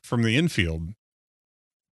the infield.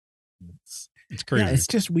 It's crazy. Yeah, it's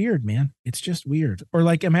just weird, man. It's just weird. Or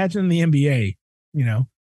like imagine the NBA,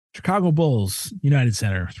 Chicago Bulls, United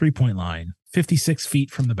Center, 3-point line, 56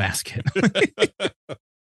 feet from the basket.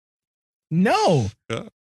 No. Yeah.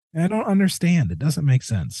 I don't understand. It doesn't make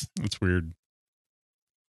sense. It's weird.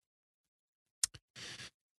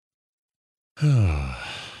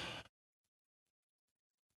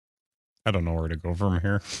 I don't know where to go from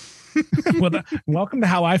here. Well, welcome to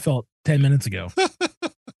how I felt 10 minutes ago.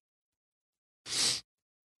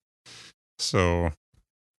 So,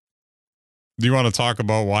 do you want to talk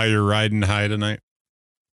about why you're riding high tonight?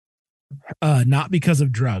 Not because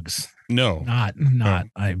of drugs. No. Not.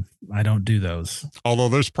 I don't do those. Although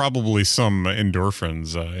there's probably some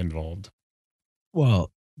endorphins involved.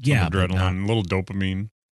 Well, yeah. Some adrenaline, a little dopamine.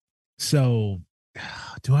 So,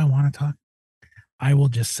 do I want to talk? I will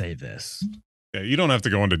just say this. Yeah, you don't have to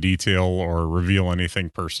go into detail or reveal anything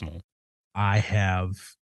personal. I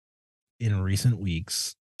have, in recent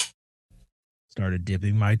weeks, started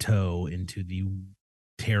dipping my toe into the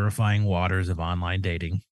terrifying waters of online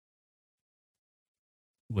dating,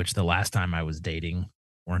 which the last time I was dating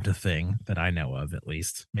weren't a thing that I know of, at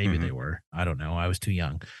least. Maybe they were. I don't know. I was too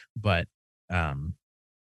young. But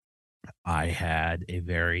I had a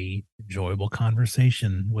very enjoyable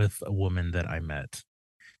conversation with a woman that I met,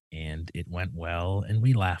 and it went well, and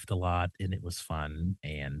we laughed a lot, and it was fun,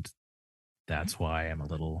 and that's why I'm a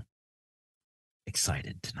little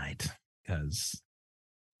excited tonight, because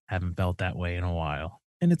I haven't felt that way in a while,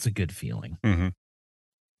 and it's a good feeling.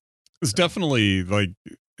 It's definitely like,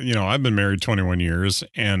 I've been married 21 years,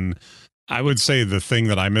 and I would say the thing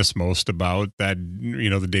that I miss most about that,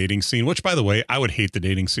 the dating scene, which, by the way, I would hate the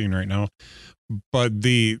dating scene right now. But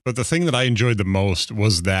the thing that I enjoyed the most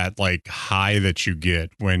was that like high that you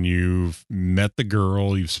get when you've met the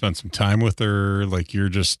girl, you've spent some time with her, like you're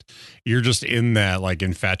just in that like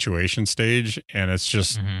infatuation stage, and it's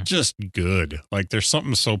just good. Like there's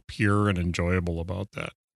something so pure and enjoyable about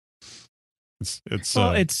that.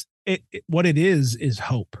 What it is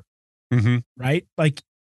hope, right? Like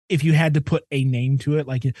if you had to put a name to it,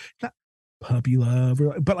 like not puppy love,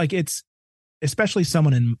 but like it's. Especially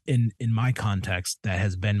someone in my context that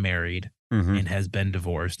has been married and has been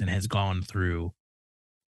divorced and has gone through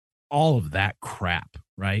all of that crap,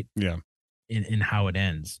 right? Yeah. In how it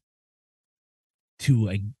ends.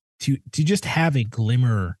 To just have a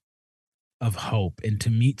glimmer of hope and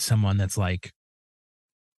to meet someone that's like,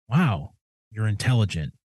 wow, you're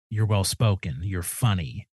intelligent, you're well spoken, you're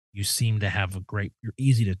funny, you seem to have you're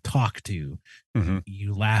easy to talk to.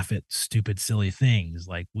 You laugh at stupid, silly things.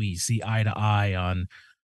 Like we see eye to eye on,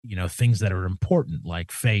 things that are important,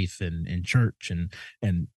 like faith and church.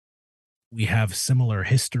 And we have similar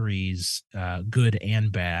histories, good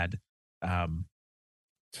and bad.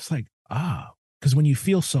 Just like, because when you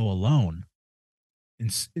feel so alone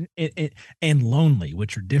and lonely,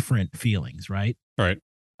 which are different feelings, right? Right.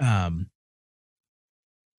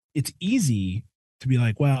 It's easy to be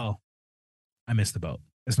like, well, I missed the boat.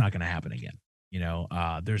 It's not going to happen again.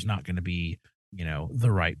 There's not going to be, the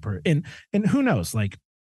right and who knows, like,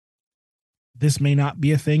 this may not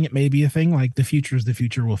be a thing. It may be a thing. Like, the future is the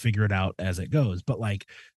future. We'll figure it out as it goes. But like,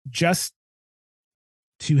 just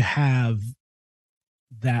to have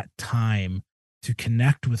that time to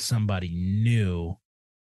connect with somebody new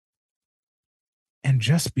and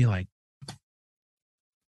just be like,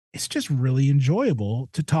 it's just really enjoyable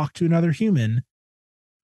to talk to another human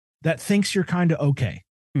that thinks you're kind of okay.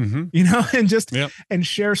 And just and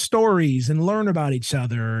share stories and learn about each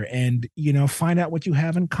other and, find out what you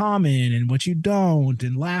have in common and what you don't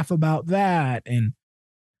and laugh about that. And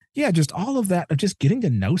just all of that of just getting to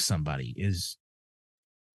know somebody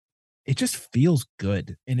it just feels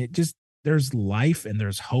good. And there's life and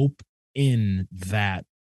there's hope in that,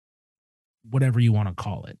 whatever you want to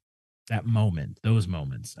call it, that moment, those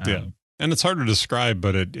moments. And it's hard to describe,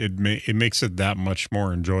 but it makes it that much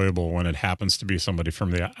more enjoyable when it happens to be somebody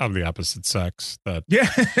of the opposite sex.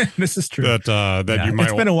 This is true. That you might,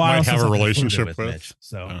 it's been a while might have since a relationship with. Mitch,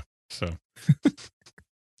 so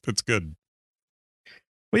it's good.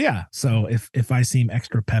 But yeah, so if I seem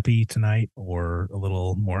extra peppy tonight or a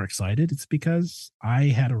little more excited, it's because I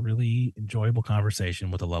had a really enjoyable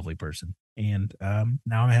conversation with a lovely person, and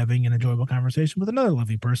now I'm having an enjoyable conversation with another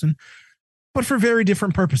lovely person, but for very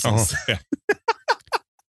different purposes. Oh, yeah.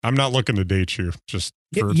 I'm not looking to date you, just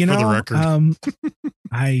for the record. I'm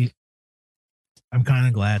kind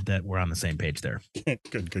of glad that we're on the same page there.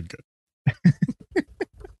 Good.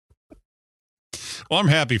 Well, I'm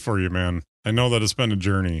happy for you, man. I know that it's been a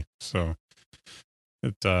journey, so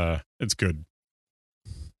it's good.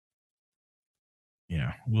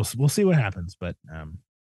 Yeah, we'll see what happens, but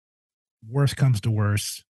worst comes to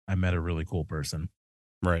worst, I met a really cool person,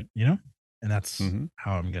 right? And that's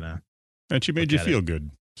how I'm gonna. And she made you feel good,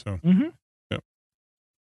 so yep.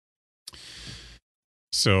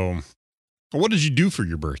 So, what did you do for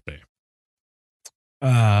your birthday?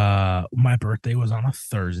 My birthday was on a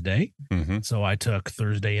Thursday, so I took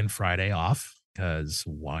Thursday and Friday off because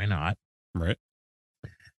why not? Right.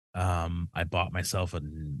 I bought myself a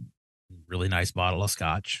really nice bottle of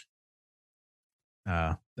scotch.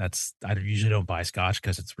 I usually don't buy scotch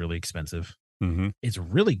because it's really expensive. It's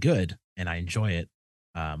really good and I enjoy it.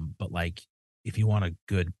 But like, if you want a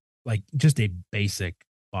good, like, just a basic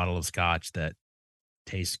bottle of scotch that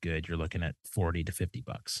tastes good, you're looking at $40 to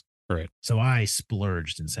 $50. Right. So I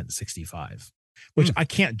splurged and sent 65, which I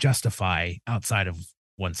can't justify outside of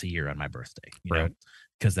once a year on my birthday, right?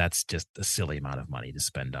 Because that's just a silly amount of money to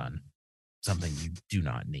spend on something you do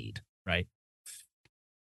not need, right?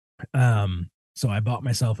 So I bought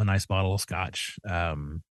myself a nice bottle of scotch.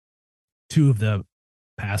 Two of the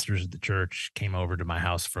pastors at the church came over to my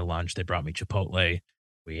house for lunch. They brought me Chipotle.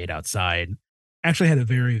 We ate outside. Actually had a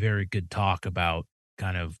very, very good talk about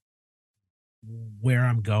kind of where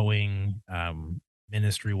I'm going,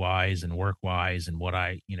 ministry wise and work wise, and what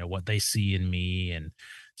what they see in me. And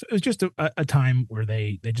so it was just a time where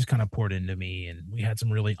they just kind of poured into me, and we had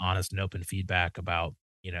some really honest and open feedback about,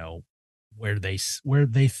 where they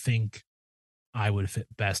think I would fit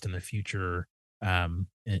best in the future,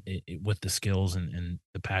 with the skills and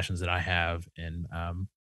the passions that I have. And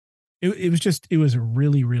it was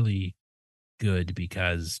really, really good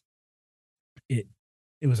because it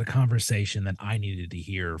was a conversation that I needed to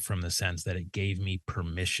hear, from the sense that it gave me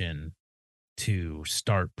permission to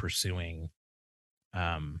start pursuing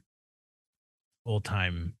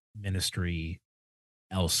full-time ministry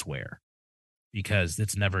elsewhere, because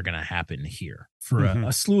it's never going to happen here for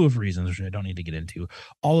a slew of reasons, which I don't need to get into,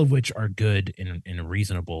 all of which are good and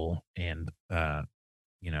reasonable and,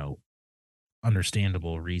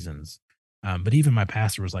 understandable reasons. But even my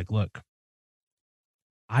pastor was like, look,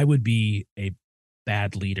 I would be a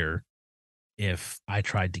bad leader if I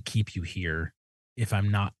tried to keep you here, if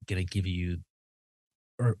I'm not going to give you,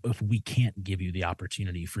 or if we can't give you the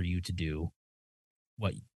opportunity for you to do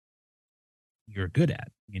what you're good at.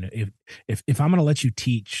 If I'm going to let you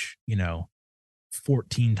teach,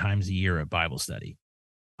 14 times a year at Bible study,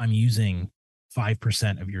 I'm using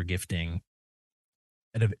 5% of your gifting.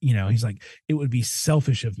 He's like, it would be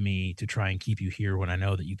selfish of me to try and keep you here when I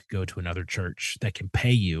know that you could go to another church that can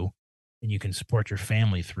pay you and you can support your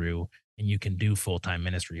family through, and you can do full-time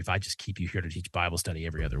ministry if I just keep you here to teach Bible study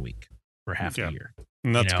every other week for half a year.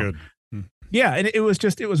 And that's good. Yeah. And it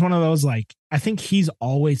was one of those, like, I think he's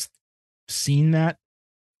always seen that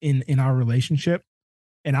in our relationship.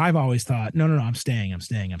 And I've always thought, no, I'm staying. And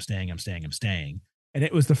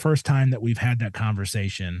it was the first time that we've had that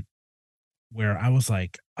conversation where I was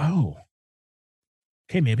like, oh,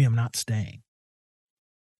 okay, maybe I'm not staying.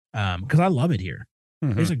 Because I love it here.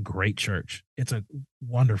 Mm-hmm. It's a great church. It's a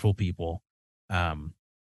wonderful people. And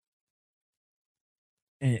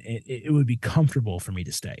it would be comfortable for me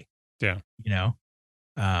to stay. Yeah. You know?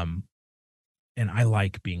 And I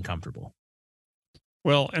like being comfortable.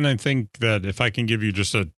 Well, and I think that if I can give you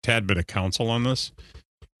just a tad bit of counsel on this,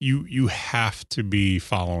 you have to be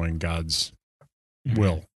following God's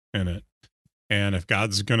will in it. And if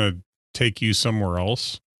God's going to take you somewhere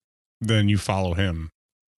else, then you follow him.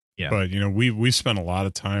 Yeah. But, we spent a lot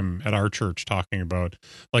of time at our church talking about,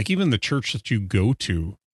 like, even the church that you go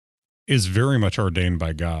to is very much ordained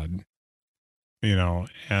by God,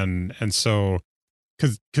 and so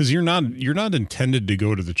because you're not intended to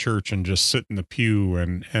go to the church and just sit in the pew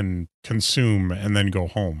and consume and then go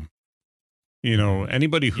home.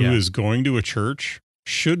 Anybody who is going to a church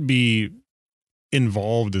should be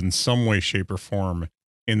involved in some way, shape, or form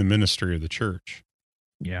in the ministry of the church.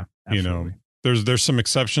 Yeah, absolutely. There's some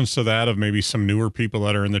exceptions to that of maybe some newer people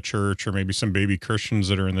that are in the church or maybe some baby Christians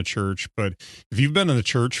that are in the church. But if you've been in the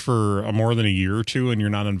church for more than a year or two and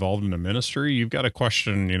you're not involved in a ministry, you've got to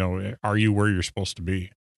question, are you where you're supposed to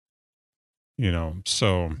be?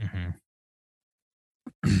 So,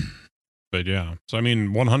 but yeah. So, I mean,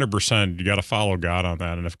 100%, you got to follow God on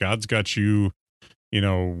that. And if God's got you,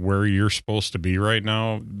 where you're supposed to be right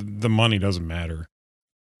now, the money doesn't matter.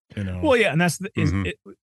 Well, yeah. And that's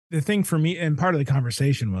the thing for me, and part of the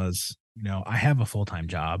conversation was, I have a full-time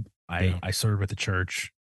job. I serve at the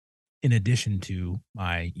church in addition to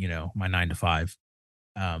my, my 9 to 5.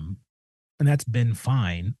 And that's been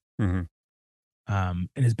fine. Mm-hmm. And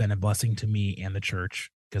has been a blessing to me and the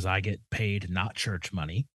church because I get paid not church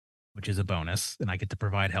money, which is a bonus. And I get to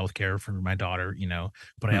provide healthcare for my daughter,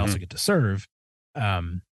 but I also get to serve,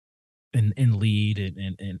 and lead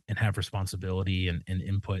and have responsibility and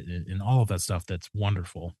input and all of that stuff. That's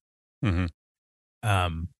wonderful.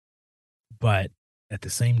 But at the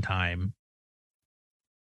same time,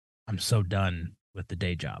 I'm so done with the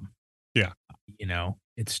day job. Yeah.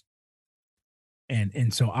 It's,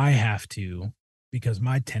 and so I have to, because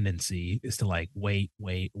my tendency is to like wait,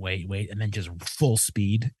 and then just full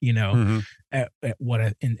speed, at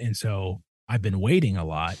what and so I've been waiting a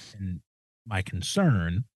lot. And my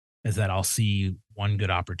concern is that I'll see one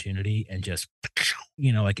good opportunity and just,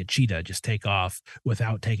 like a cheetah, just take off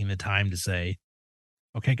without taking the time to say,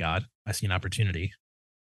 okay, God, I see an opportunity.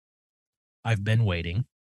 I've been waiting.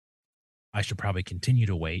 I should probably continue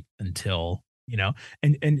to wait until,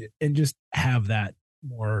 and just have that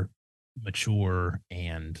more mature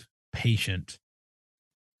and patient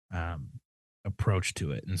approach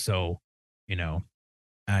to it. And so,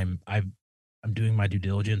 I'm doing my due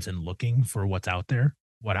diligence and looking for what's out there,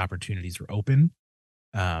 what opportunities are open.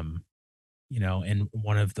 And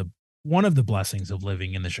one of the blessings of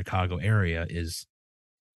living in the Chicago area is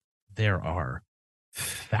there are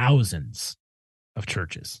thousands of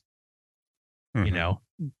churches. I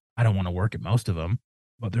don't want to work at most of them,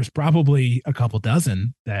 but there's probably a couple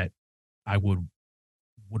dozen that I would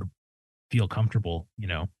feel comfortable,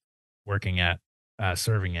 working at,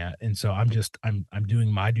 serving at. And so I'm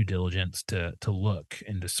doing my due diligence to look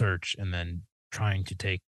and to search, and then trying to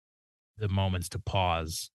take the moments to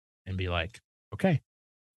pause and be like, okay,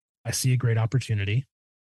 I see a great opportunity.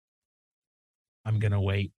 I'm going to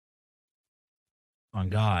wait on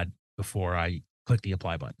God before I click the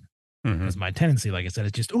apply button. Because my tendency, like I said,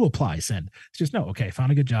 is just, apply, send. It's just, no, okay,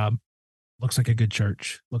 found a good job. Looks like a good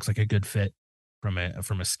church. Looks like a good fit from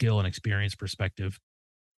a skill and experience perspective.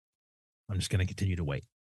 I'm just going to continue to wait.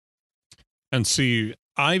 And see,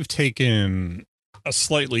 I've taken a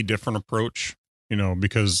slightly different approach,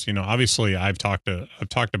 because, obviously I've talked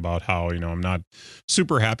about how, I'm not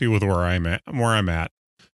super happy with where I'm at.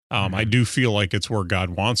 I do feel like it's where God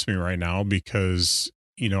wants me right now because,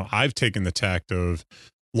 I've taken the tact of,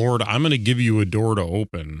 Lord, I'm going to give you a door to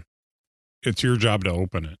open. It's your job to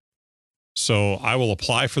open it. So I will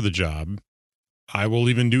apply for the job. I will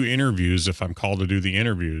even do interviews if I'm called to do the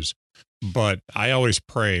interviews. But I always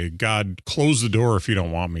pray, God, close the door if you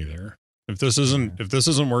don't want me there. If this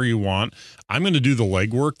isn't where you want, I'm going to do the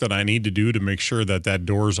legwork that I need to do to make sure that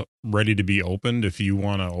door's ready to be opened if you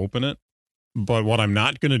want to open it. But what I'm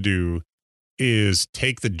not going to do is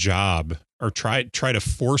take the job or try to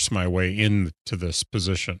force my way into this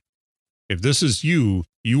position. If this is you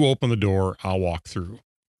open the door, I'll walk through.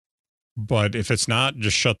 But if it's not,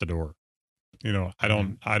 just shut the door. I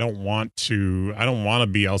don't want to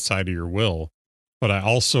be outside of your will, but I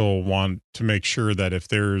also want to make sure that if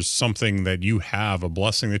there's something that you have, a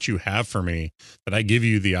blessing that you have for me, that I give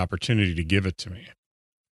you the opportunity to give it to me.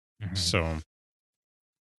 So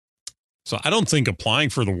I don't think applying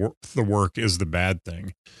for the work is the bad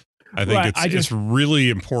thing. I think it's really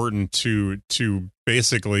important to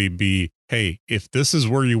basically be, hey, if this is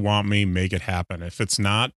where you want me, make it happen. If it's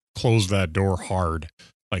not, close that door hard,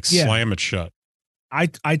 like slam it shut.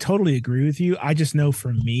 I totally agree with you. I just know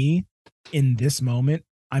for me in this moment,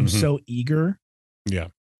 I'm so eager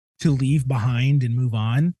to leave behind and move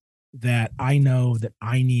on that I know that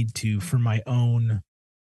I need to, for my own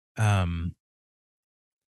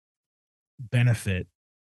benefit,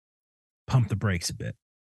 pump the brakes a bit.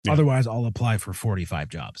 Yeah. Otherwise, I'll apply for 45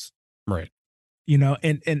 jobs. Right. You know,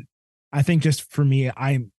 and I think just for me,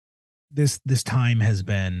 this time has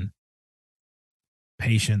been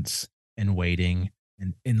patience and waiting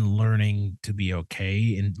and in learning to be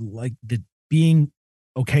okay and like being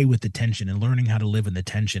okay with the tension and learning how to live in the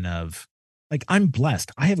tension of like, I'm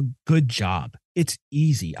blessed. I have a good job. It's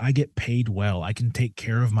easy. I get paid well. I can take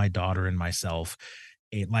care of my daughter and myself.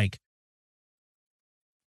 It's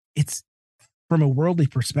from a worldly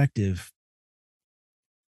perspective,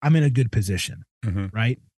 I'm in a good position,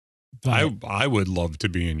 right? But I would love to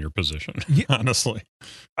be in your position, honestly.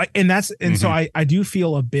 So I do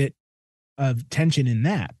feel a bit of tension in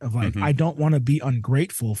that of like, I don't want to be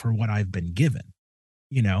ungrateful for what I've been given,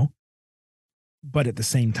 you know, but at the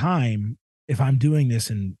same time, if I'm doing this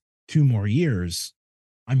in 2 more years,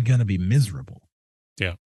 I'm going to be miserable.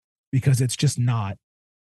 Yeah. Because it's just not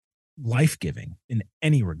life-giving in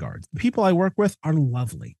any regards. The people I work with are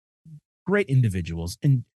lovely, great individuals.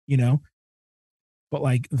 And, you know, but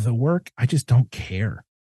like the work, I just don't care.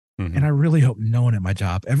 And I really hope no one at my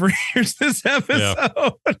job ever hears this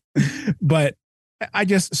episode. Yeah. But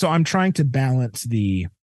so I'm trying to balance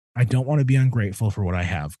I don't want to be ungrateful for what I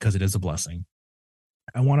have because it is a blessing.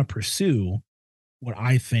 I want to pursue what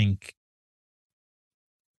I think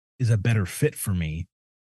is a better fit for me,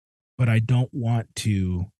 but I don't want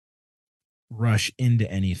to rush into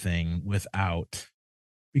anything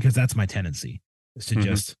because that's my tendency is to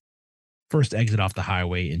just first exit off the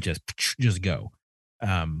highway and just go.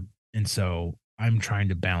 And so I'm trying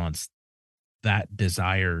to balance that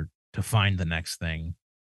desire to find the next thing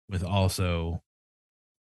with also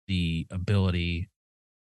the ability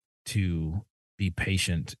to be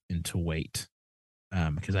patient and to wait.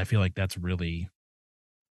 Because I feel like that's really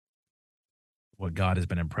what God has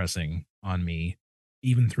been impressing on me,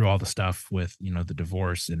 even through all the stuff with, you know, the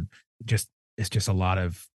divorce and it's just a lot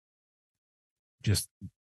of just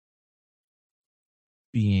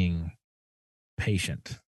being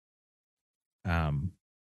patient.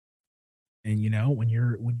 And you know, when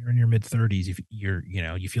you're in your mid 30s,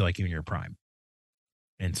 you feel like you're in your prime.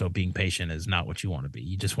 And so being patient is not what you want to be.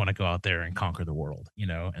 You just want to go out there and conquer the world, you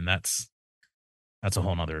know, and that's a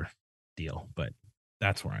whole nother deal, but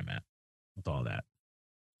that's where I'm at with all that.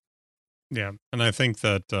 Yeah. And I think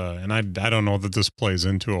that, and I don't know that this plays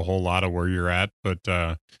into a whole lot of where you're at, but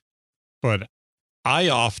I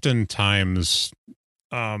oftentimes,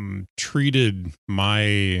 treated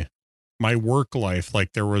my work life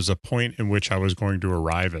like there was a point in which I was going to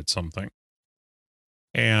arrive at something.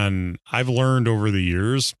 And I've learned over the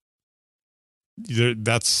years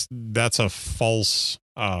that's a false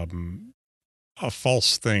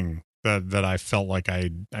thing that I felt like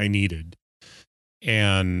I needed.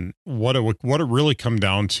 And what it really come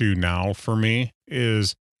down to now for me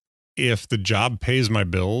is if the job pays my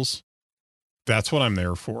bills, that's what I'm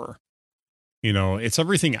there for. You know, it's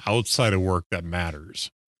everything outside of work that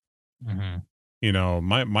matters. You know,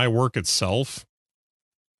 my work itself,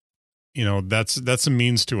 you know, that's a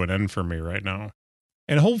means to an end for me right now.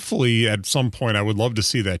 And hopefully at some point I would love to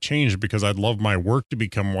see that change because I'd love my work to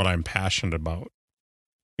become what I'm passionate about,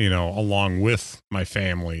 you know, along with my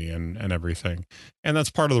family and everything. And that's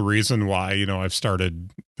part of the reason why, you know, I've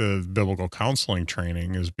started the biblical counseling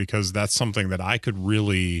training is because that's something that I could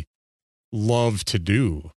really love to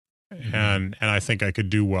do. And I think I could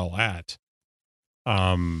do well at.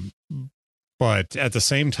 But at the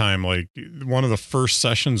same time, like one of the first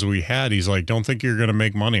sessions we had, he's like, don't think you're going to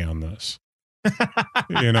make money on this.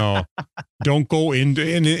 You know, don't go into,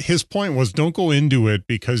 and his point was don't go into it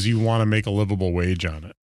because you want to make a livable wage on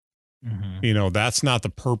it. You know, that's not the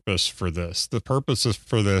purpose for this. The purpose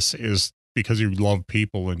for this is because you love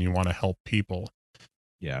people and you want to help people.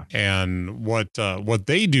 Yeah. And what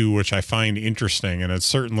they do, which I find interesting, and it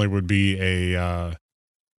certainly would be a,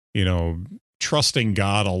 you know, trusting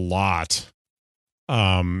God a lot,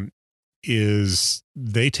 is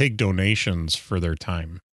they take donations for their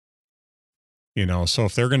time. You know, so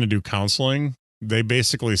if they're going to do counseling, they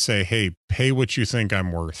basically say, hey, pay what you think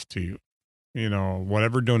I'm worth to you. You know,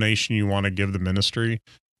 whatever donation you want to give the ministry,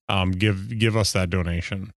 give us that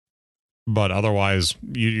donation. But otherwise,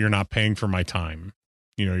 you're not paying for my time.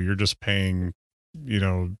 You know, you're just paying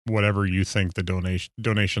whatever you think the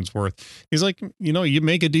donation's worth. He's like, you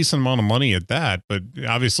make a decent amount of money at that, but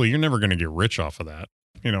obviously you're never going to get rich off of that,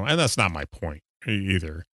 and that's not my point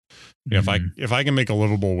either. If I can make a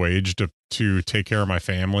livable wage to take care of my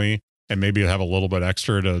family and maybe have a little bit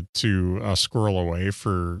extra to squirrel away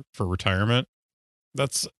for retirement,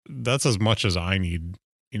 that's as much as I need,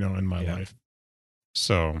 in my life.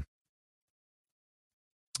 So,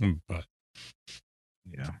 but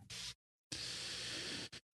yeah.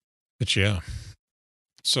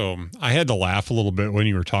 So I had to laugh a little bit when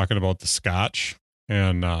you were talking about the scotch.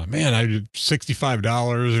 And man, I did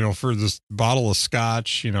 $65, for this bottle of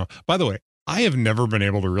scotch. By the way, I have never been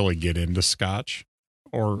able to really get into scotch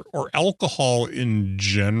or alcohol in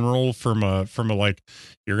general from a like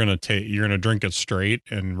you're gonna drink it straight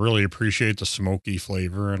and really appreciate the smoky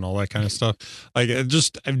flavor and all that kind of stuff. Like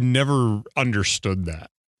I've never understood that,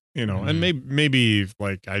 and maybe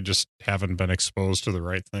like I just haven't been exposed to the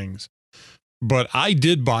right things. But I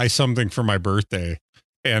did buy something for my birthday,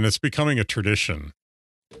 and it's becoming a tradition.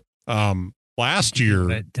 Last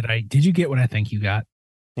year, did you get what I think you got?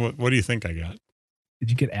 What do you think I got? Did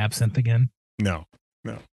you get absinthe again? No.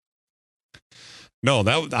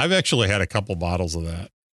 That I've actually had a couple bottles of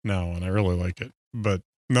that now, and I really like it. But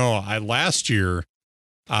no, last year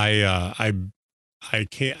I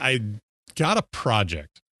got a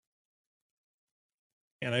project,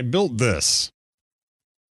 and I built this.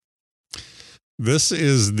 This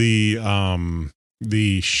is the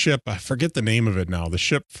ship. I forget the name of it now. The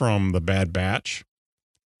ship from the Bad Batch.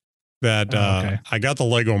 That I got the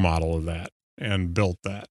Lego model of that and built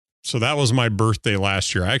that. So that was my birthday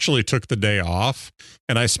last year. I actually took the day off,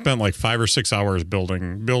 and I spent like 5 or 6 hours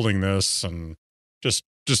building this and just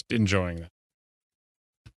enjoying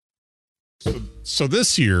that. So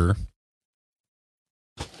this year,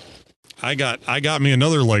 I got me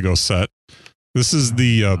another Lego set. This is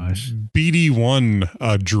the BD-1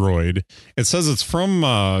 droid. It says it's from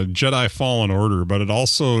Jedi Fallen Order, but it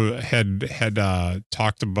also had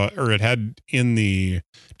talked about, or it had in the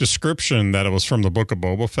description that it was from the Book of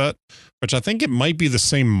Boba Fett, which I think it might be the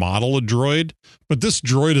same model of droid, but this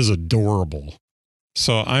droid is adorable.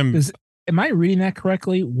 So am I reading that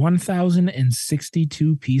correctly?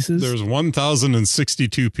 1,062 pieces? There's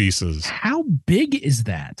 1,062 pieces. How big is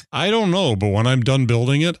that? I don't know, but when I'm done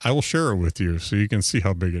building it, I will share it with you so you can see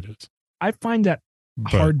how big it is. I find that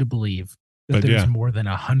hard to believe that there's more than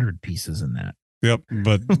 100 pieces in that. Yep,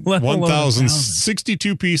 but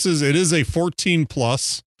 1,062 pieces. It is a 14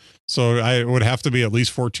 plus, so I would have to be at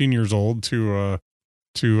least 14 years old to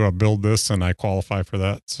build this, and I qualify for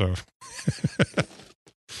that. So.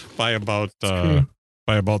 by about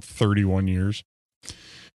 31 years.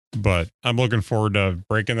 But I'm looking forward to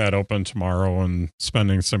breaking that open tomorrow and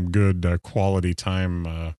spending some good quality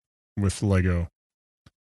time with Lego.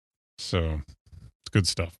 So it's good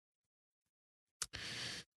stuff.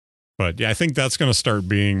 But yeah, I think that's going to start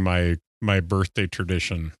being my birthday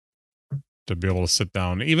tradition, to be able to sit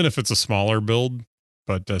down, even if it's a smaller build,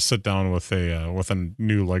 but sit down with a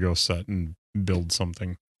new Lego set and build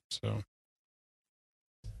something. So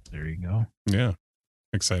there you go. Yeah.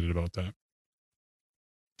 Excited about that.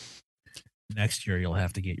 Next year, you'll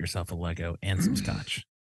have to get yourself a Lego and some scotch.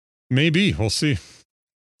 Maybe. We'll see.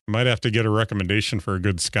 Might have to get a recommendation for a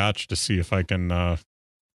good scotch to see if I can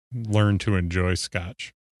learn to enjoy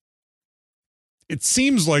scotch. It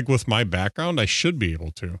seems like with my background, I should be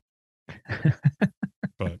able to.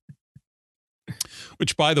 But,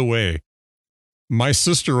 which, by the way, my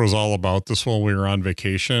sister was all about this while we were on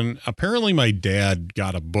vacation. Apparently, my dad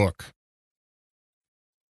got a book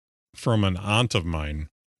from an aunt of mine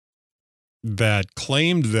that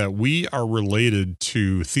claimed that we are related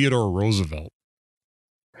to Theodore Roosevelt.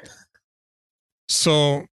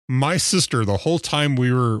 So my sister, the whole time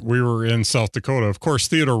we were in South Dakota, of course,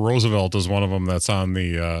 Theodore Roosevelt is one of them that's on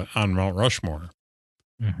the on Mount Rushmore.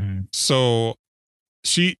 Mm-hmm. So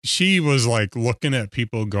she was like looking at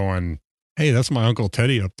people going, "Hey, that's my Uncle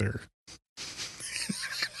Teddy up there."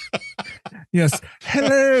 Yes.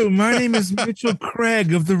 Hello, my name is Mitchell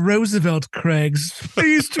Craig of the Roosevelt Craigs.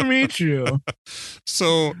 Pleased to meet you.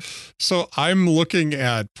 So I'm looking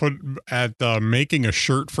at making a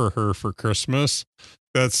shirt for her for Christmas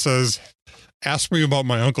that says, "Ask me about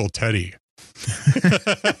my Uncle Teddy."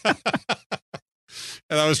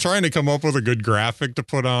 And I was trying to come up with a good graphic to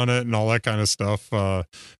put on it and all that kind of stuff. But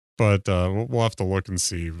we'll have to look and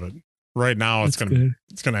see. But right now it's gonna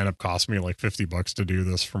end up costing me like $50 to do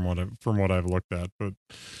this from what I've looked at. But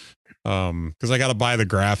because I got to buy the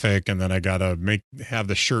graphic and then I got to have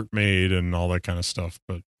the shirt made and all that kind of stuff.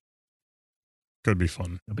 But could be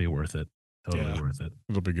fun. It'll be worth it. Totally worth it.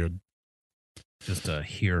 It'll be good. just to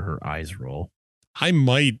hear her eyes roll. I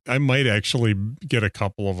might actually get a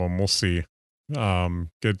couple of them. We'll see. Get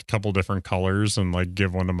a couple different colors and like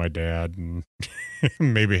give one to my dad and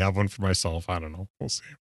maybe have one for myself. I don't know. We'll see.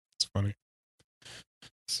 It's funny.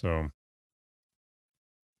 So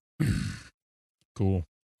cool.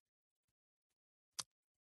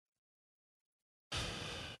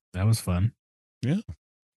 That was fun. Yeah.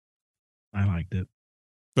 I liked it.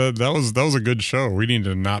 That was a good show. We need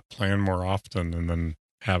to not plan more often and then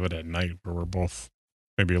have it at night where we're both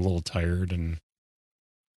maybe a little tired and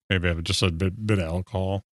maybe have just a bit of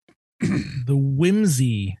alcohol. The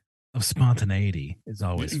whimsy of spontaneity is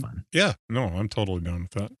always fun. Yeah, no, I'm totally down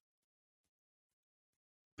with that.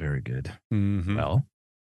 Very good. Mm-hmm. Well,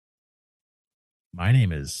 my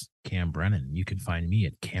name is Cam Brennan. You can find me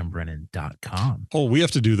at cambrennan.com. Oh, we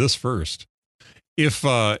have to do this first. If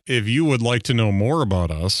you would like to know more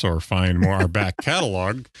about us or find more our back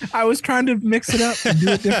catalog, I was trying to mix it up and do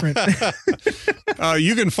it different.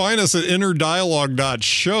 You can find us at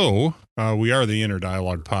innerdialogue.show. We are the Inner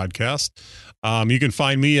Dialogue podcast. You can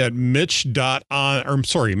find me at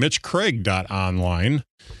mitchcraig.online.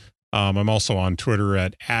 I'm also on Twitter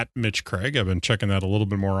at Mitch Craig. I've been checking that a little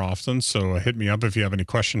bit more often. So hit me up if you have any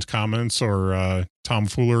questions, comments, or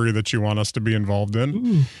tomfoolery that you want us to be involved in.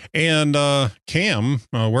 Ooh. And Cam,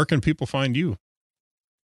 where can people find you?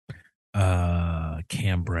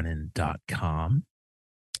 Cambrennan.com.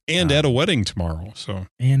 And at a wedding tomorrow.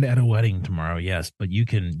 And at a wedding tomorrow, yes. But you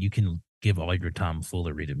can give all your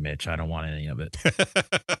tomfoolery to Mitch. I don't want any of it.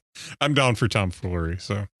 I'm down for tomfoolery,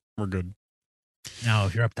 so we're good. Now,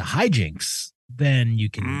 if you're up to hijinks, then you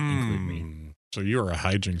can include me. So you're a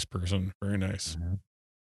hijinks person. Very nice. Mm-hmm.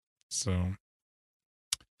 So,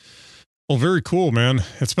 well, very cool, man.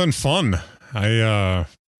 It's been fun.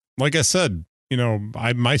 Like I said,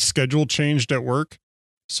 my schedule changed at work.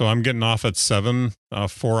 So I'm getting off at 7,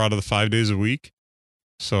 4 out of the 5 days a week.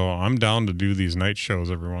 So I'm down to do these night shows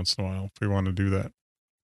every once in a while if we want to do that.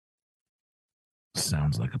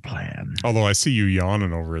 Sounds like a plan. Although I see you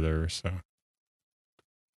yawning over there, so.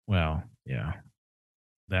 Well, yeah.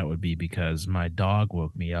 That would be because my dog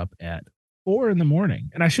woke me up at 4 a.m.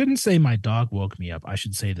 And I shouldn't say my dog woke me up. I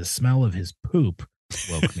should say the smell of his poop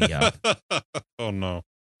woke me up. Oh, no.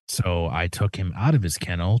 So I took him out of his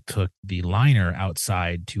kennel, took the liner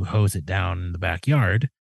outside to hose it down in the backyard.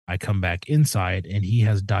 I come back inside and he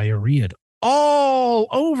has diarrheaed all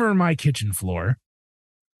over my kitchen floor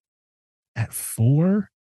at 4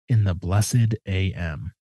 in the blessed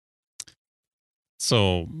a.m.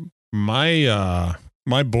 So my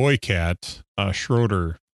boy cat,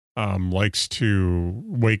 Schroeder, likes to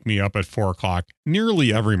wake me up at 4 o'clock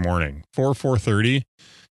nearly every morning, 4:30.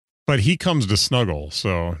 But he comes to snuggle,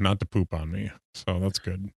 so not to poop on me. So that's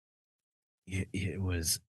good. It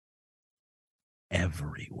was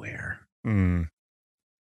everywhere. And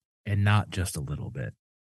not just a little bit.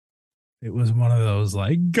 It was one of those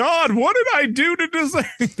like, God, what did I do to deserve?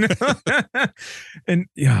 And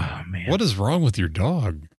oh man, what is wrong with your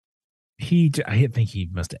dog? I think he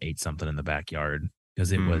must have ate something in the backyard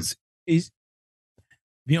because is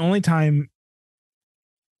the only time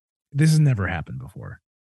this has never happened before.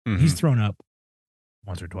 Mm-hmm. He's thrown up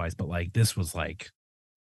once or twice, but like this was like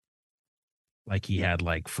he had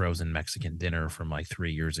like frozen Mexican dinner from like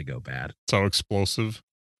 3 years ago. Bad. So explosive.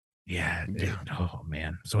 Yeah. Oh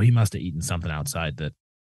man. So he must have eaten something outside that.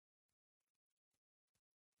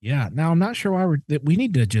 Yeah. Now I'm not sure why we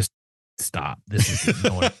need to just stop. This is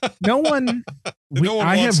no one.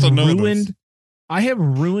 I have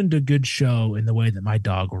ruined a good show in the way that my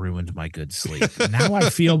dog ruined my good sleep. Now I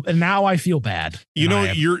feel bad.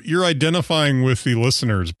 You're identifying with the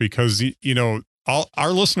listeners because all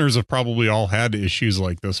our listeners have probably all had issues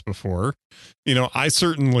like this before. I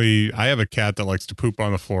have a cat that likes to poop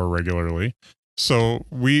on the floor regularly. So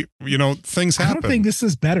things happen. I don't think this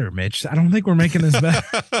is better, Mitch. I don't think we're making this better.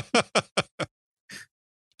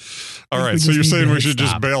 All right. So you're saying we should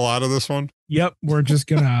just bail out of this one? Yep. We're just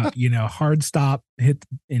gonna, hard stop, hit,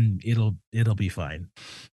 and it'll be fine.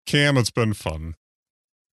 Cam, it's been fun.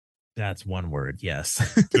 That's one word.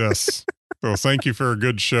 Yes. Yes. Well, thank you for a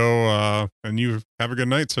good show. And you have a good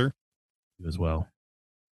night, sir. You as well.